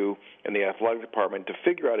WVU in the athletic department to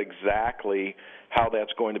figure out exactly how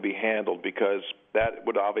that's going to be handled, because that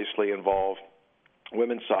would obviously involve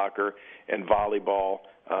women's soccer and volleyball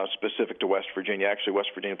specific to West Virginia. Actually, West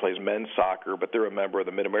Virginia plays men's soccer, but they're a member of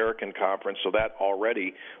the Mid-American Conference, so that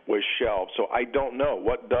already was shelved. So I don't know.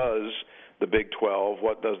 What does the Big 12,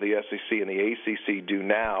 what does the SEC and the ACC do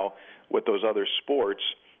now with those other sports?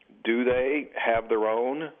 Do they have their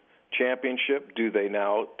own championship? Do they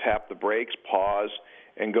now tap the brakes, pause,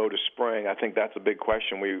 and go to spring? I think that's a big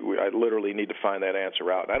question. I literally need to find that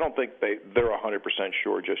answer out. I don't think they're 100%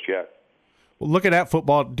 sure just yet. Well, looking at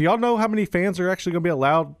football, do y'all know how many fans are actually going to be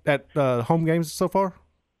allowed at home games so far?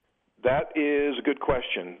 That is a good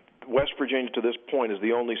question. West Virginia, to this point, is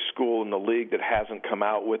the only school in the league that hasn't come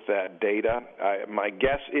out with that data. My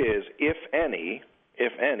guess is, if any,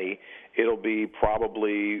 it'll be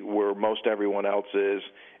probably where most everyone else is,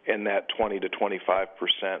 in that 20 to 25%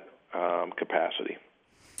 capacity.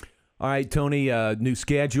 All right, Tony, new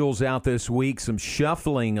schedules out this week, some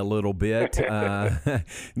shuffling a little bit.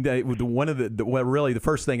 Really the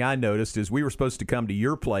first thing I noticed is we were supposed to come to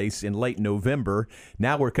your place in late November.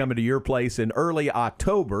 Now we're coming to your place in early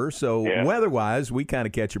October, so weather-wise, we kind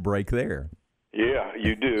of catch a break there. Yeah,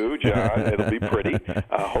 you do, John. It'll be pretty.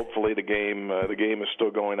 Hopefully the game is still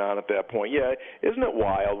going on at that point. Yeah, isn't it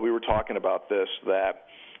wild? We were talking about this, that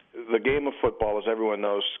the game of football, as everyone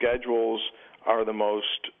knows, schedules are the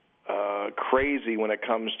most crazy when it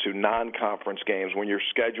comes to non-conference games, when you're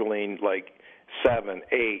scheduling like 7,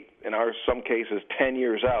 8, in some cases 10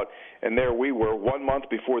 years out, and there we were 1 month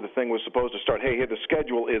before the thing was supposed to start. Hey, the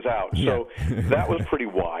schedule is out. So that was pretty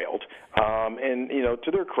wild. And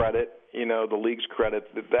to their credit, the league's credit,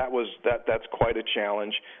 that's quite a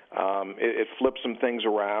challenge. It flipped some things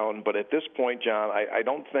around, but at this point, John, I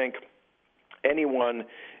don't think anyone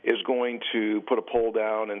is going to put a pole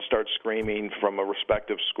down and start screaming from a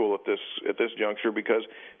respective school at this juncture, because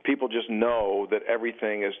people just know that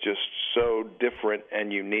everything is just so different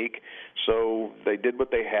and unique. So they did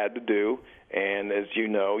what they had to do, and as you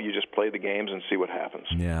know, you just play the games and see what happens.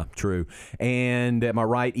 Yeah, true. And am I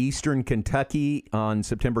right, Eastern Kentucky on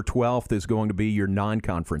September 12th is going to be your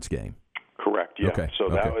non-conference game? Correct, yeah. Okay. So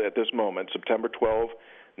that at this moment, September 12th,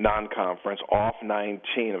 non-conference, off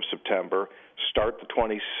 19 of September, start the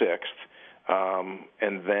 26th,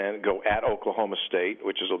 and then go at Oklahoma State,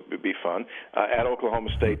 which will be fun, at Oklahoma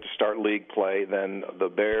State to start league play. Then the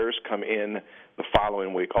Bears come in the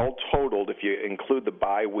following week. All totaled, if you include the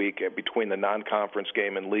bye week between the non-conference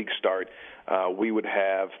game and league start, we would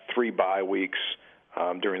have 3 bye weeks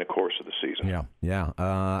during the course of the season. Yeah.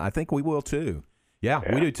 I think we will too. Yeah,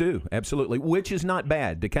 we do too. Absolutely. Which is not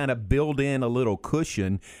bad to kind of build in a little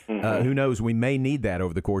cushion. Who knows? We may need that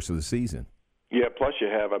over the course of the season. Yeah, plus you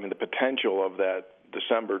have, the potential of that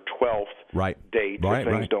December 12th date if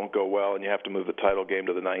things don't go well and you have to move the title game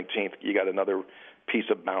to the 19th. You got another piece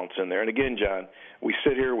of bounce in there. And again, John, we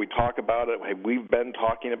sit here, we talk about it. We've been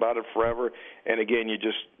talking about it forever. And again,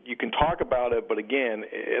 you can talk about it, but again,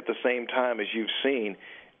 at the same time, as you've seen,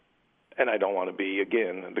 and I don't want to be,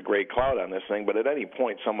 again, the great cloud on this thing, but at any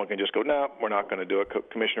point someone can just go, no, we're not going to do it.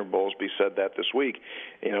 Commissioner Bowlesby said that this week.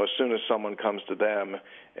 As soon as someone comes to them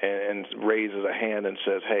and raises a hand and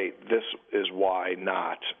says, hey, this is why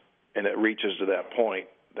not, and it reaches to that point,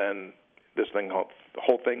 then the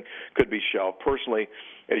whole thing could be shelved. Personally,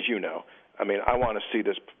 as you know, I want to see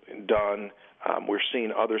this done. We're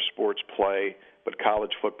seeing other sports play, but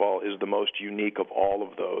college football is the most unique of all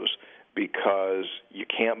of those, because you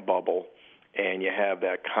can't bubble and you have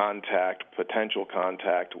that potential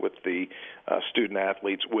contact with the student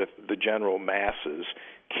athletes, with the general masses.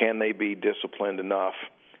 Can they be disciplined enough?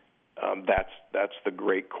 That's the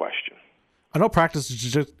great question. I know practice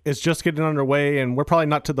is just getting underway, and we're probably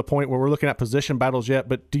not to the point where we're looking at position battles yet,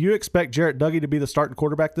 but do you expect Jarret Doege to be the starting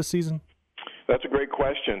quarterback this season? That's a great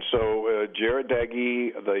question. So Jarret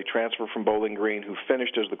Doege, the transfer from Bowling Green, who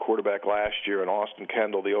finished as the quarterback last year, and Austin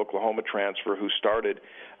Kendall, the Oklahoma transfer, who started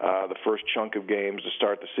the first chunk of games to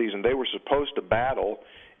start the season, they were supposed to battle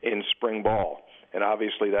in spring ball, and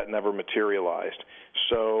obviously that never materialized.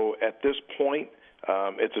 So at this point,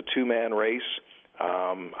 it's a two-man race.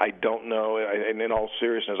 I don't know, and in all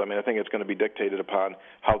seriousness, I think it's going to be dictated upon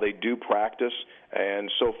how they do practice,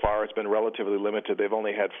 and so far it's been relatively limited. They've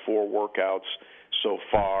only had 4 workouts so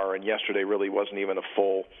far, and yesterday really wasn't even a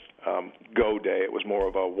full go day. It was more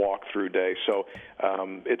of a walk-through day. So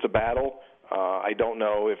it's a battle. I don't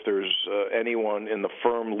know if there's anyone in the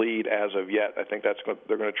firm lead as of yet. I think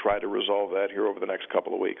they're going to try to resolve that here over the next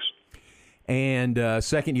couple of weeks. And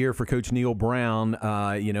second year for Coach Neal Brown,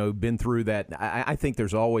 been through that. I think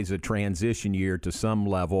there's always a transition year to some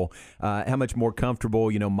level. How much more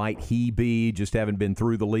comfortable, might he be just having been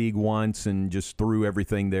through the league once and just through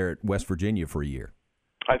everything there at West Virginia for a year?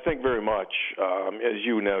 I think very much. As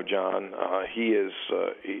you know, John,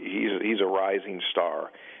 he's a rising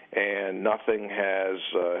star, and nothing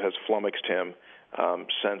has flummoxed him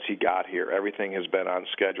since he got here. Everything has been on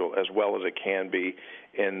schedule as well as it can be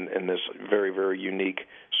in this very, very unique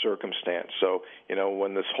circumstance. So,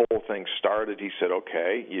 when this whole thing started, he said,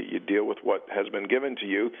 okay, you deal with what has been given to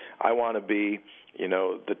you. I want to be,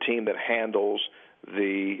 the team that handles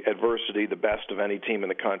the adversity the best of any team in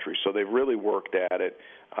the country. So they've really worked at it,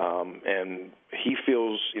 and he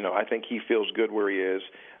feels, I think he feels good where he is.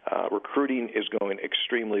 Recruiting is going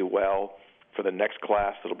extremely well for the next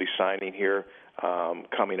class that'll be signing here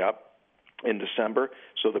coming up in December.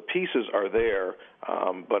 So the pieces are there,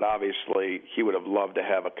 but obviously he would have loved to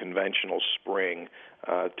have a conventional spring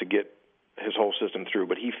to get his whole system through.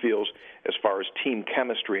 But he feels, as far as team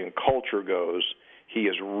chemistry and culture goes, he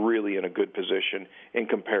is really in a good position in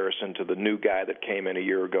comparison to the new guy that came in a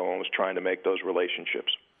year ago and was trying to make those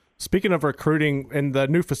relationships. Speaking of recruiting and the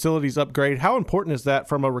new facilities upgrade, how important is that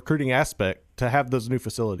from a recruiting aspect to have those new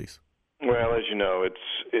facilities? Well, as you know,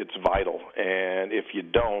 it's vital, and if you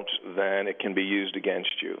don't, then it can be used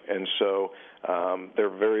against you. And so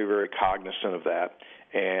they're very, very cognizant of that,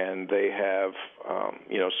 and they have,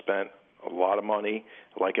 spent a lot of money,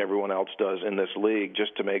 like everyone else does in this league,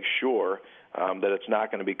 just to make sure that it's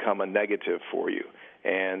not going to become a negative for you.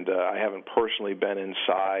 And I haven't personally been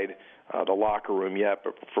inside the locker room yet,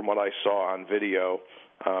 but from what I saw on video,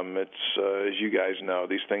 it's as you guys know,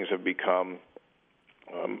 these things have become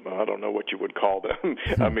I don't know what you would call them.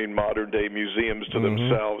 I mean, modern-day museums to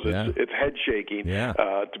themselves. It's head-shaking,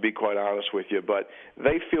 to be quite honest with you. But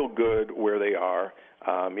they feel good where they are.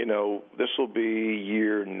 This will be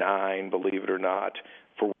year 9, believe it or not,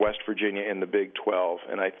 for West Virginia in the Big 12.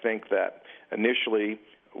 And I think that initially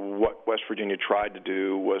what West Virginia tried to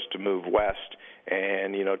do was to move west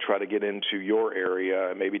and, try to get into your area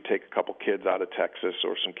and maybe take a couple kids out of Texas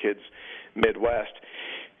or some kids Midwest.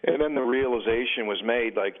 And then the realization was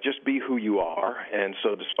made, just be who you are. And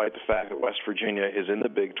so despite the fact that West Virginia is in the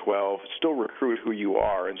Big 12, still recruit who you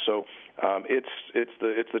are. And so it's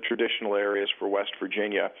the traditional areas for West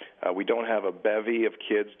Virginia. We don't have a bevy of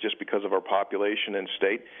kids just because of our population and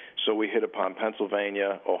state. So we hit upon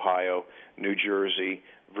Pennsylvania, Ohio, New Jersey,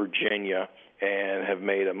 Virginia, and have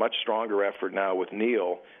made a much stronger effort now with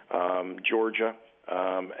Neil, Georgia,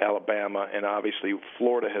 Alabama, and obviously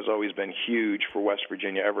Florida has always been huge for West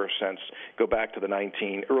Virginia ever since, go back to the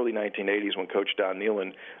early 1980s when Coach Don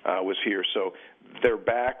Nehlen was here. So they're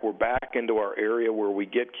back. We're back into our area where we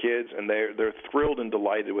get kids, and they're thrilled and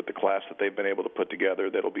delighted with the class that they've been able to put together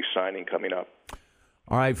that'll be signing coming up.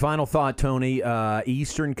 All right, final thought, Tony.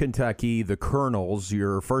 Eastern Kentucky, the Colonels,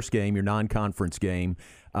 your first game, your non-conference game.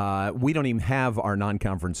 We don't even have our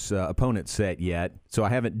non-conference opponent set yet, so I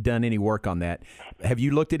haven't done any work on that. Have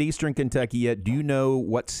you looked at Eastern Kentucky yet? Do you know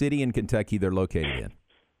what city in Kentucky they're located in?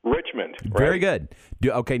 Richmond. Right? Very good.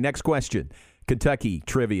 Okay, next question. Kentucky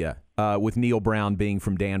trivia, with Neil Brown being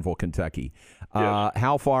from Danville, Kentucky. Yes.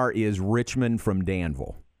 How far is Richmond from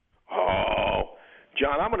Danville?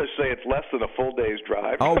 John, I'm going to say it's less than a full day's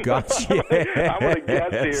drive. Oh, gosh, yes. I'm going to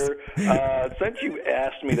guess here. Since you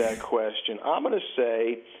asked me that question, I'm going to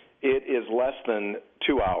say it is less than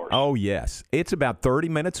 2 hours. Oh, yes. It's about 30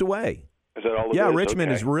 minutes away. Is that all it is? Yeah, Richmond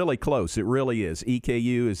Okay. is really close. It really is.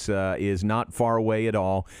 EKU is not far away at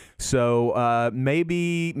all. So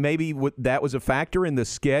maybe that was a factor in the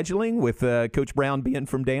scheduling with Coach Brown being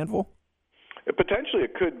from Danville? Potentially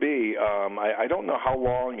it could be. I don't know how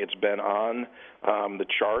long it's been on the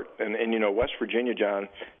chart. And West Virginia, John,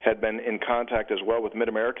 had been in contact as well with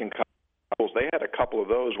Mid-American schools. They had a couple of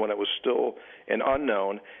those when it was still an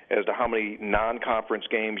unknown as to how many non-conference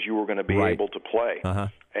games you were going to be able to play. Uh-huh.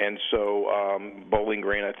 And so Bowling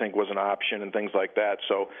Green, I think, was an option and things like that.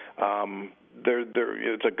 So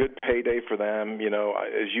it's a good payday for them.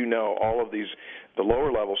 As you know, all of the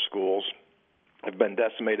lower-level schools have been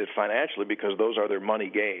decimated financially because those are their money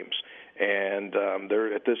games. And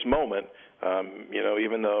they're at this moment,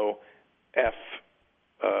 even though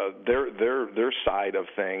their side of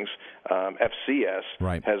things, FCS,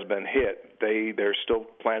 has been hit, they're still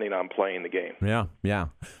planning on playing the game. Yeah.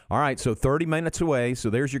 All right, so 30 minutes away. So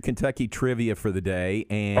there's your Kentucky trivia for the day.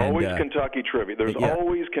 And always Kentucky trivia. There's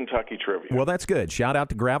always Kentucky trivia. Well, that's good. Shout out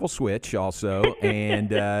to Gravel Switch also.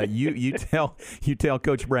 And you tell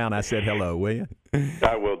Coach Brown I said hello, will you?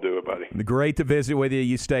 I will do it, buddy. Great to visit with you.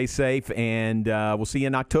 You stay safe, and we'll see you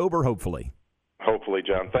in October, hopefully. Hopefully,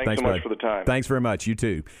 John. Thanks so much bud. for the time. Thanks very much. You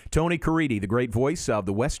too. Tony Caridi, the great voice of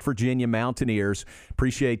the West Virginia Mountaineers.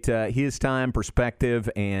 Appreciate his time, perspective,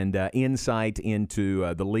 and insight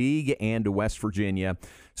into the league and to West Virginia.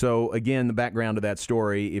 So, again, the background of that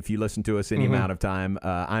story, if you listen to us any amount of time,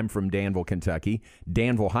 I'm from Danville, Kentucky,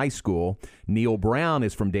 Danville High School. Neil Brown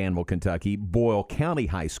is from Danville, Kentucky, Boyle County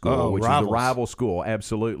High School, which is the rival school,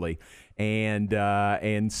 absolutely.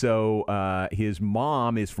 And so his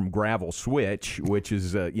mom is from Gravel Switch, which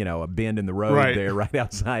is a bend in the road there, right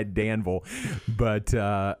outside Danville. But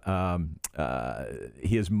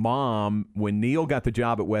his mom, when Neil got the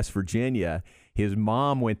job at West Virginia, his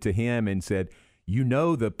mom went to him and said,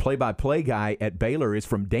 the play-by-play guy at Baylor is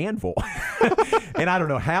from Danville. And I don't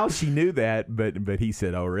know how she knew that, but he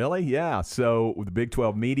said, oh, really? Yeah. So the Big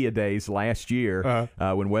 12 Media Days last year,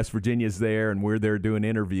 when West Virginia's there and we're there doing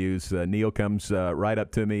interviews, Neil comes right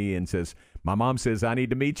up to me and says, my mom says, I need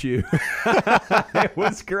to meet you. It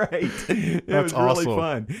was great. It was really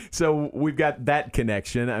fun. So we've got that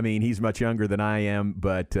connection. I mean, he's much younger than I am,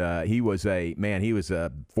 but he was a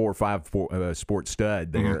 4-5 sports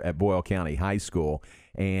stud there at Boyle County High School.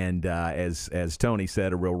 And as Tony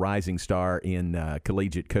said, a real rising star in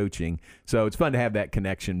collegiate coaching. So it's fun to have that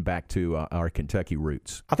connection back to our Kentucky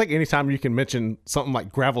roots. I think anytime you can mention something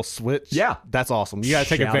like Gravel Switch, that's awesome. You got to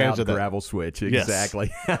take advantage of that. Gravel Switch,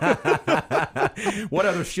 exactly. Yes. What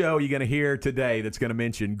other show are you going to hear today that's going to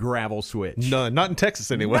mention Gravel Switch? None. Not in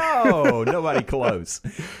Texas anyway. No, nobody close.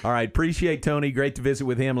 All right, appreciate Tony. Great to visit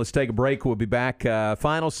with him. Let's take a break. We'll be back.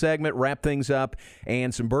 Final segment, wrap things up,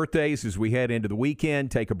 and some birthdays as we head into the weekend.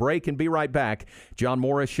 and take a break and be right back. John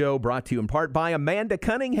Morris Show brought to you in part by Amanda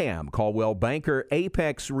Cunningham, Coldwell Banker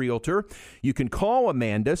Apex Realtor. You can call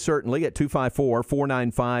Amanda, certainly, at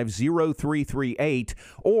 254-495-0338,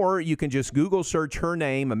 or you can just Google search her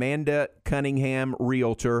name, Amanda Cunningham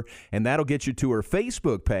Realtor, and that'll get you to her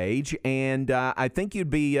Facebook page. And I think you'd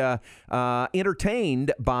be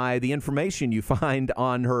entertained by the information you find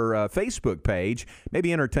on her Facebook page.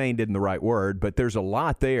 Maybe entertained isn't the right word, but there's a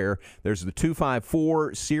lot there. There's the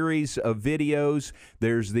 254 series of videos.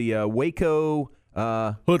 There's the Waco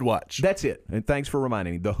Hood Watch. That's it. And thanks for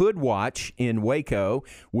reminding me. The Hood Watch in Waco,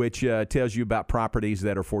 which tells you about properties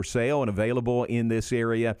that are for sale and available in this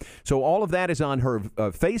area. So all of that is on her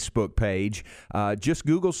Facebook page. Just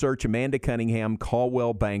Google search Amanda Cunningham,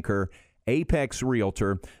 Coldwell Banker, Apex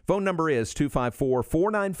Realtor. Phone number is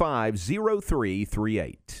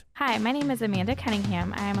 254-495-0338. Hi, my name is Amanda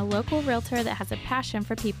Cunningham. I am a local realtor that has a passion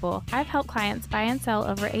for people. I've helped clients buy and sell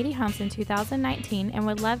over 80 homes in 2019 and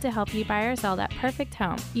would love to help you buy or sell that perfect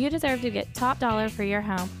home. You deserve to get top dollar for your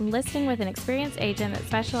home. Listing with an experienced agent that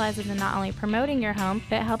specializes in not only promoting your home,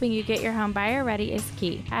 but helping you get your home buyer ready is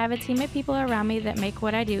key. I have a team of people around me that make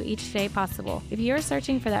what I do each day possible. If you are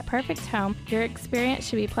searching for that perfect home, your experience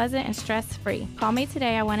should be pleasant and stress-free. Call me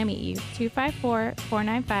today. I want to meet you.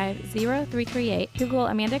 254-495-0338. Google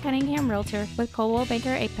Amanda Cunningham Realtor with Coldwell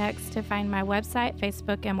Banker Apex to find my website,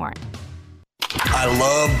 Facebook, and more. I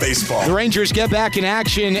love baseball. The Rangers get back in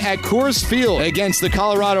action at Coors Field against the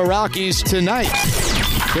Colorado Rockies tonight.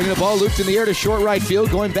 Bringing the ball looped in the air to short right field.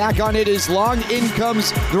 Going back on it is Long. In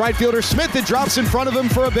comes the right fielder Smith and drops in front of him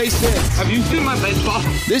for a base hit. Have you seen my baseball?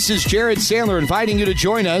 This is Jared Sandler inviting you to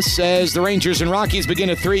join us as the Rangers and Rockies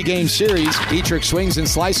begin a 3-game series. Dietrich swings and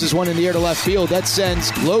slices one in the air to left field. That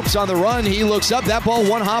sends Lopes on the run. He looks up. That ball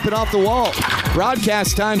one hopping off the wall.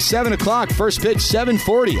 Broadcast time 7 o'clock. First pitch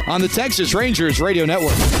 7:40 on the Texas Rangers Radio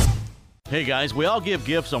Network. Hey guys, we all give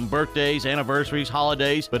gifts on birthdays, anniversaries,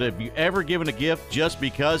 holidays, but have you ever given a gift just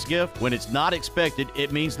because gift? When it's not expected,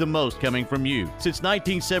 it means the most coming from you. Since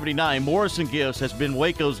 1979, Morrison Gifts has been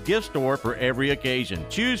Waco's gift store for every occasion.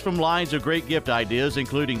 Choose from lines of great gift ideas,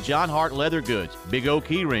 including John Hart leather goods, Big O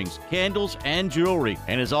key rings, candles, and jewelry.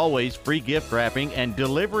 And as always, free gift wrapping and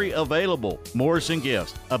delivery available. Morrison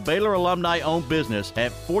Gifts, a Baylor alumni-owned business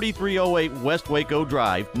at 4308 West Waco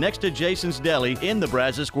Drive, next to Jason's Deli in the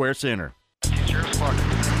Brazos Square Center.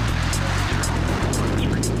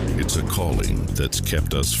 It's a calling that's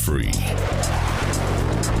kept us free.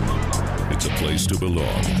 It's a place to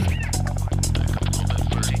belong.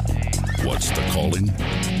 What's the calling?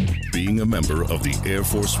 Being a member of the Air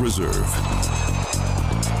Force Reserve.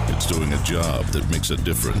 It's doing a job that makes a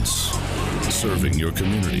difference. Serving your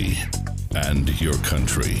community and your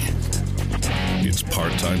country. It's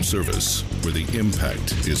part-time service where the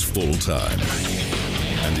impact is full-time.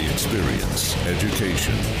 And the experience,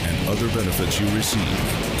 education, and other benefits you receive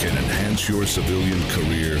can enhance your civilian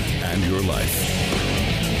career and your life.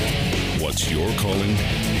 What's your calling?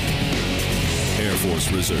 Air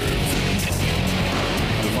Force Reserve.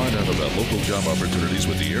 To find out about local job opportunities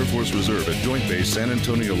with the Air Force Reserve at Joint Base San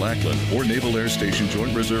Antonio Lackland or Naval Air Station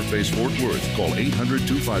Joint Reserve Base Fort Worth, call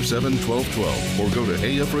 800-257-1212 or go to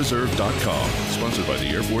afreserve.com. Sponsored by the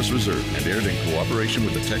Air Force Reserve and aired in cooperation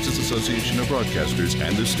with the Texas Association of Broadcasters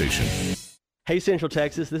and this station. Hey Central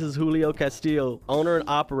Texas, this is Julio Castillo, owner and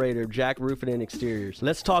operator of Jack Roofing and Exteriors.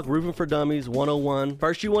 Let's talk Roofing for Dummies 101.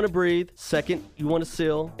 First, you want to breathe. Second, you want to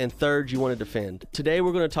seal. And third, you want to defend. Today,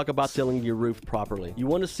 we're going to talk about sealing your roof properly. You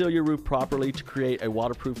want to seal your roof properly to create a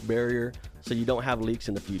waterproof barrier so you don't have leaks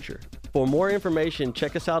in the future. For more information,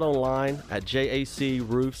 check us out online at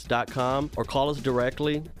jacroofs.com or call us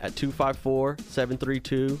directly at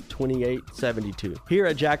 254-732-2872. Here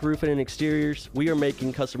at Jack Roofing and Exteriors, we are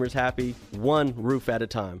making customers happy, one roof at a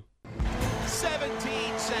time. 17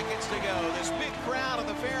 seconds to go. This big crowd of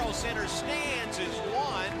the Farrell Center stands as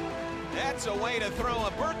one. That's a way to throw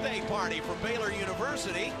a birthday party for Baylor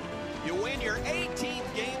University. You win your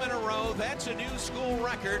 18th game in a row. That's a new school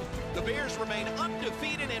record. The Bears remain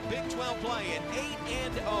undefeated in Big 12 play at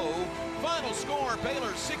 8-0. Final score,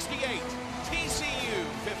 Baylor 68, TCU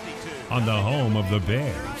 52. On the home of the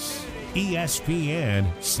Bears, ESPN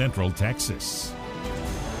Central Texas.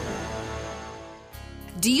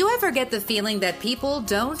 Do you ever get the feeling that people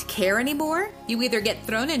don't care anymore? You either get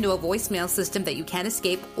thrown into a voicemail system that you can't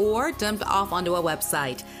escape or dumped off onto a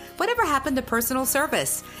website. Whatever happened to personal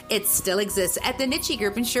service? It still exists at the Nitsche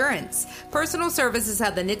Group Insurance. Personal service is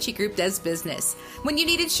how the Nitsche Group does business. When you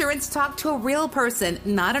need insurance, talk to a real person,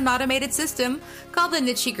 not an automated system. Call the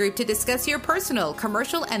Nitsche Group to discuss your personal,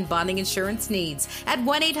 commercial, and bonding insurance needs at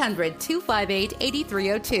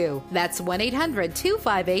 1-800-258-8302. That's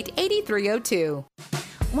 1-800-258-8302.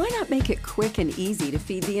 Why not make it quick and easy to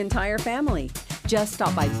feed the entire family? Just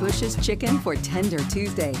stop by Bush's Chicken for Tender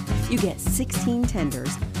Tuesday. You get 16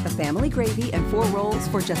 tenders, a family gravy, and 4 rolls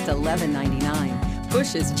for just $11.99.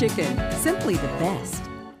 Bush's Chicken, simply the best.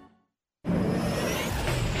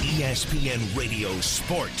 ESPN Radio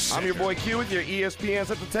Sports Center. I'm your boy Q with your ESPN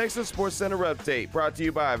Central Texas Sports Center update. Brought to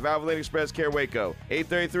you by Valvoline Express Care Waco.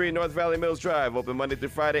 833 North Valley Mills Drive. Open Monday through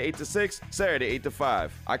Friday 8 to 6, Saturday 8 to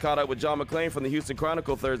 5. I caught up with John McClain from the Houston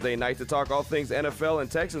Chronicle Thursday night to talk all things NFL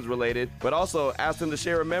and Texans related, but also asked him to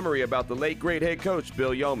share a memory about the late great head coach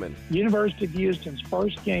Bill Yeoman. University of Houston's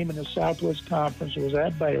first game in the Southwest Conference was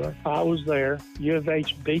at Baylor. I was there. U of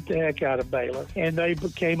H beat the heck out of Baylor, and they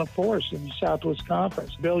became a force in the Southwest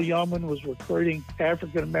Conference. Bill Yeoman was recruiting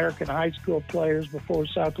African-American high school players before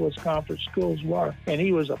Southwest Conference schools were, and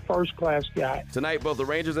he was a first-class guy. Tonight, both the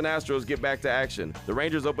Rangers and Astros get back to action. The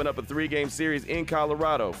Rangers open up a 3-game series in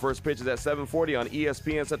Colorado. First pitch is at 7:40 on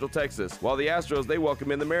ESPN Central Texas. While the Astros, they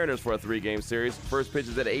welcome in the Mariners for a 3-game series. First pitch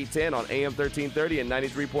is at 8:10 on AM 1330 and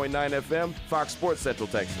 93.9 FM, Fox Sports Central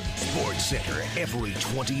Texas. Sports Center every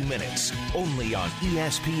 20 minutes, only on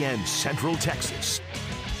ESPN Central Texas.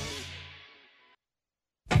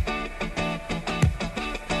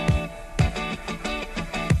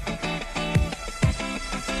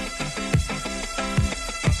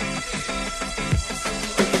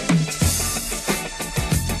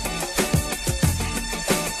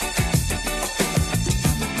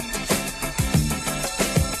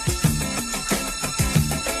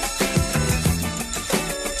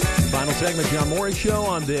 Segment, John Morris Show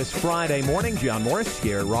on this Friday morning. John Morris,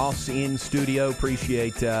 Garrett Ross in studio.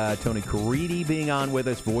 Appreciate Tony Caridi being on with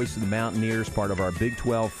us, voice of the Mountaineers, part of our Big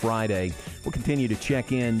 12 Friday. We'll continue to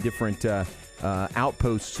check in different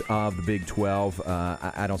outposts of the Big 12.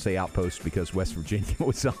 I don't say outposts because West Virginia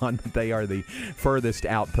was on, but they are the furthest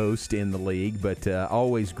outpost in the league. But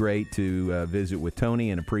always great to visit with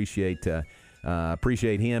Tony and appreciate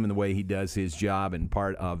him and the way he does his job and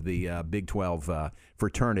part of the Big 12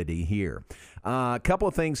 fraternity here. A couple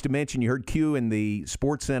of things to mention. You heard Q in the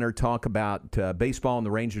Sports Center talk about baseball and the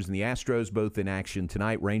Rangers and the Astros, both in action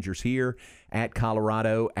tonight. Rangers here at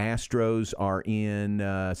Colorado. Astros are in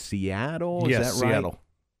Seattle. Yes, is that right? Seattle.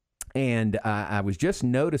 And I was just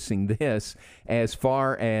noticing this as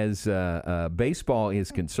far as baseball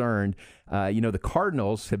is concerned. The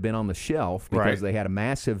Cardinals have been on the shelf because they had a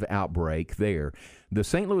massive outbreak there. The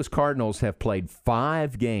St. Louis Cardinals have played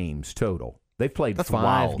 5 games total. They've played That's 5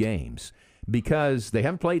 wild. games because they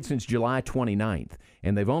haven't played since July 29th,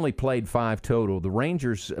 and they've only played 5 total. The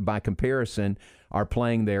Rangers, by comparison, are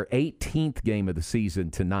playing their 18th game of the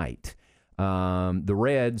season tonight. The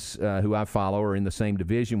Reds, who I follow, are in the same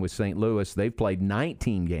division with St. Louis. They've played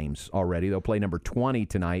 19 games already. They'll play number 20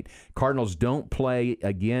 tonight. Cardinals don't play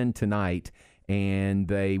again tonight, and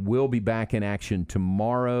they will be back in action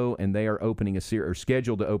tomorrow, and they are opening a series, or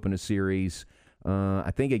scheduled to open a series,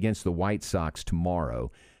 I think, against the White Sox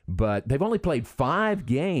tomorrow. But they've only played 5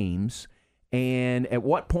 games, and at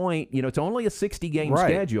what point, it's only a 60-game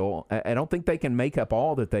schedule. I don't think they can make up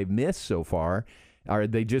all that they've missed so far. Are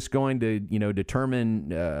they just going to, determine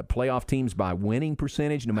playoff teams by winning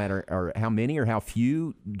percentage, no matter or how many or how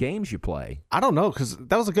few games you play? I don't know, because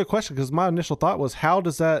that was a good question. Because my initial thought was, how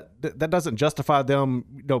does that doesn't justify them,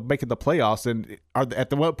 making the playoffs? And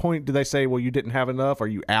at what point do they say, well, you didn't have enough? Are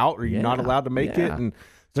you out? Are you not allowed to make it? And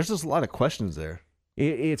there's just a lot of questions there.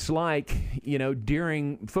 It's like,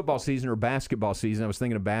 during football season or basketball season, I was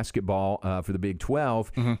thinking of basketball for the Big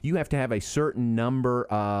 12, you have to have a certain number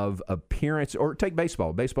of appearances, or take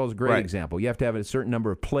baseball. Baseball is a great example. You have to have a certain number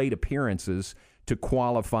of plate appearances to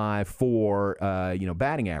qualify for,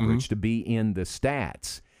 batting average, to be in the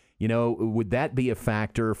stats. Would that be a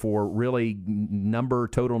factor for really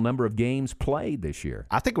total number of games played this year?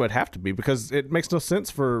 I think it would have to be, because it makes no sense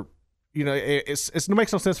for it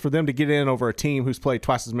makes no sense for them to get in over a team who's played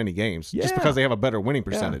twice as many games just because they have a better winning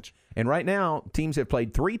percentage. And right now, teams have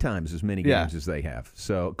played 3 times as many games as they have.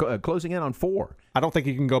 So closing in on 4. I don't think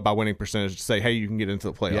you can go by winning percentage to say, hey, you can get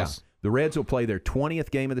into the playoffs. Yeah. The Reds will play their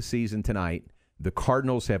 20th game of the season tonight. The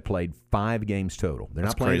Cardinals have played 5 games total. They're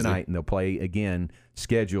not playing tonight, and they'll play again,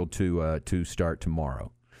 scheduled to start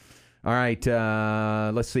tomorrow. All right,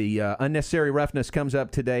 let's see. Unnecessary Roughness comes up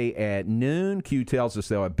today at noon. Q tells us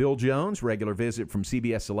they'll have Bill Jones, regular visit from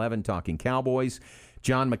CBS 11, talking Cowboys.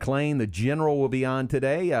 John McClain, the general, will be on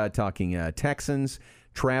today talking Texans.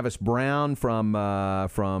 Travis Brown from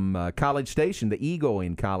College Station, the Eagle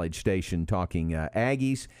in College Station, talking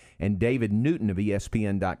Aggies. And David Newton of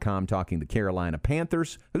ESPN.com talking the Carolina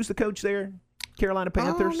Panthers. Who's the coach there? Carolina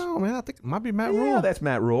Panthers? I don't know, man. I think it might be Matt Rule. Yeah, that's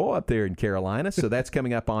Matt Rule up there in Carolina. So that's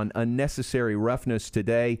coming up on Unnecessary Roughness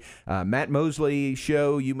today. Matt Mosley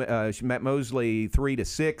show, Matt Mosley 3 to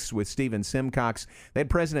 6 with Stephen Simcox. They had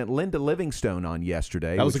President Linda Livingstone on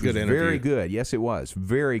yesterday. That was a good interview. Very good. Yes, it was.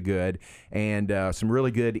 Very good. And some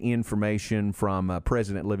really good information from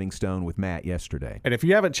President Livingstone with Matt yesterday. And if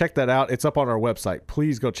you haven't checked that out, it's up on our website.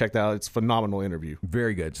 Please go check that out. It's a phenomenal interview.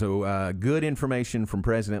 Very good. So good information from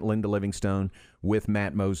President Linda Livingstone with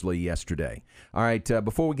Matt Mosley yesterday. All right,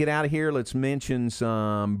 before we get out of here, let's mention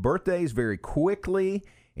some birthdays very quickly,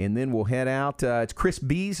 and then we'll head out. It's Chris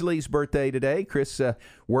Beasley's birthday today. Chris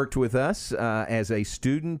worked with us as a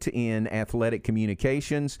student in athletic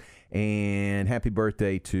communications, and happy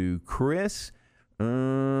birthday to Chris.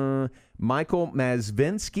 Michael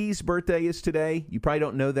Mazvinsky's birthday is today. You probably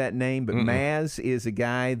don't know that name, but Maz is a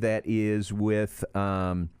guy that is with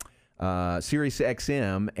Sirius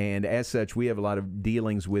XM, and as such, we have a lot of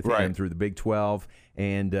dealings with him through the Big 12,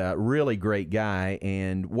 and really great guy.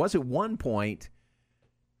 And was at one point,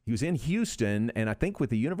 he was in Houston, and I think with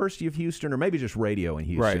the University of Houston, or maybe just radio in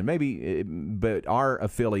Houston, maybe, but our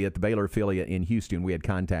affiliate, the Baylor affiliate in Houston, we had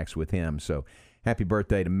contacts with him. So happy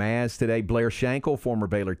birthday to Maz today. Blair Shankle, former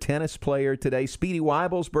Baylor tennis player today. Speedy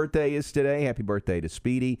Weibel's birthday is today. Happy birthday to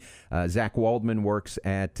Speedy. Zach Waldman works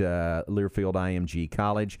at Learfield IMG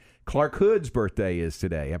College. Clark Hood's birthday is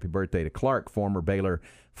today. Happy birthday to Clark, former Baylor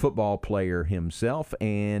football player himself.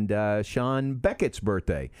 And Sean Beckett's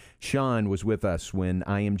birthday. Sean was with us when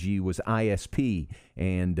IMG was ISP,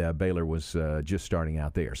 and Baylor was just starting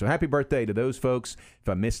out there. So happy birthday to those folks. If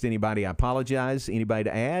I missed anybody, I apologize. Anybody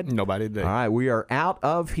to add? Nobody today. All right, we are out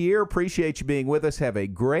of here. Appreciate you being with us. Have a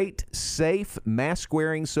great, safe,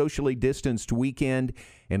 mask-wearing, socially distanced weekend.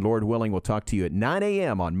 And Lord willing, we'll talk to you at 9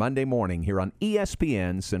 a.m. on Monday morning here on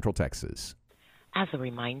ESPN Central Texas. As a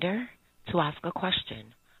reminder, to ask a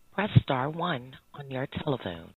question, press *1 on your telephone.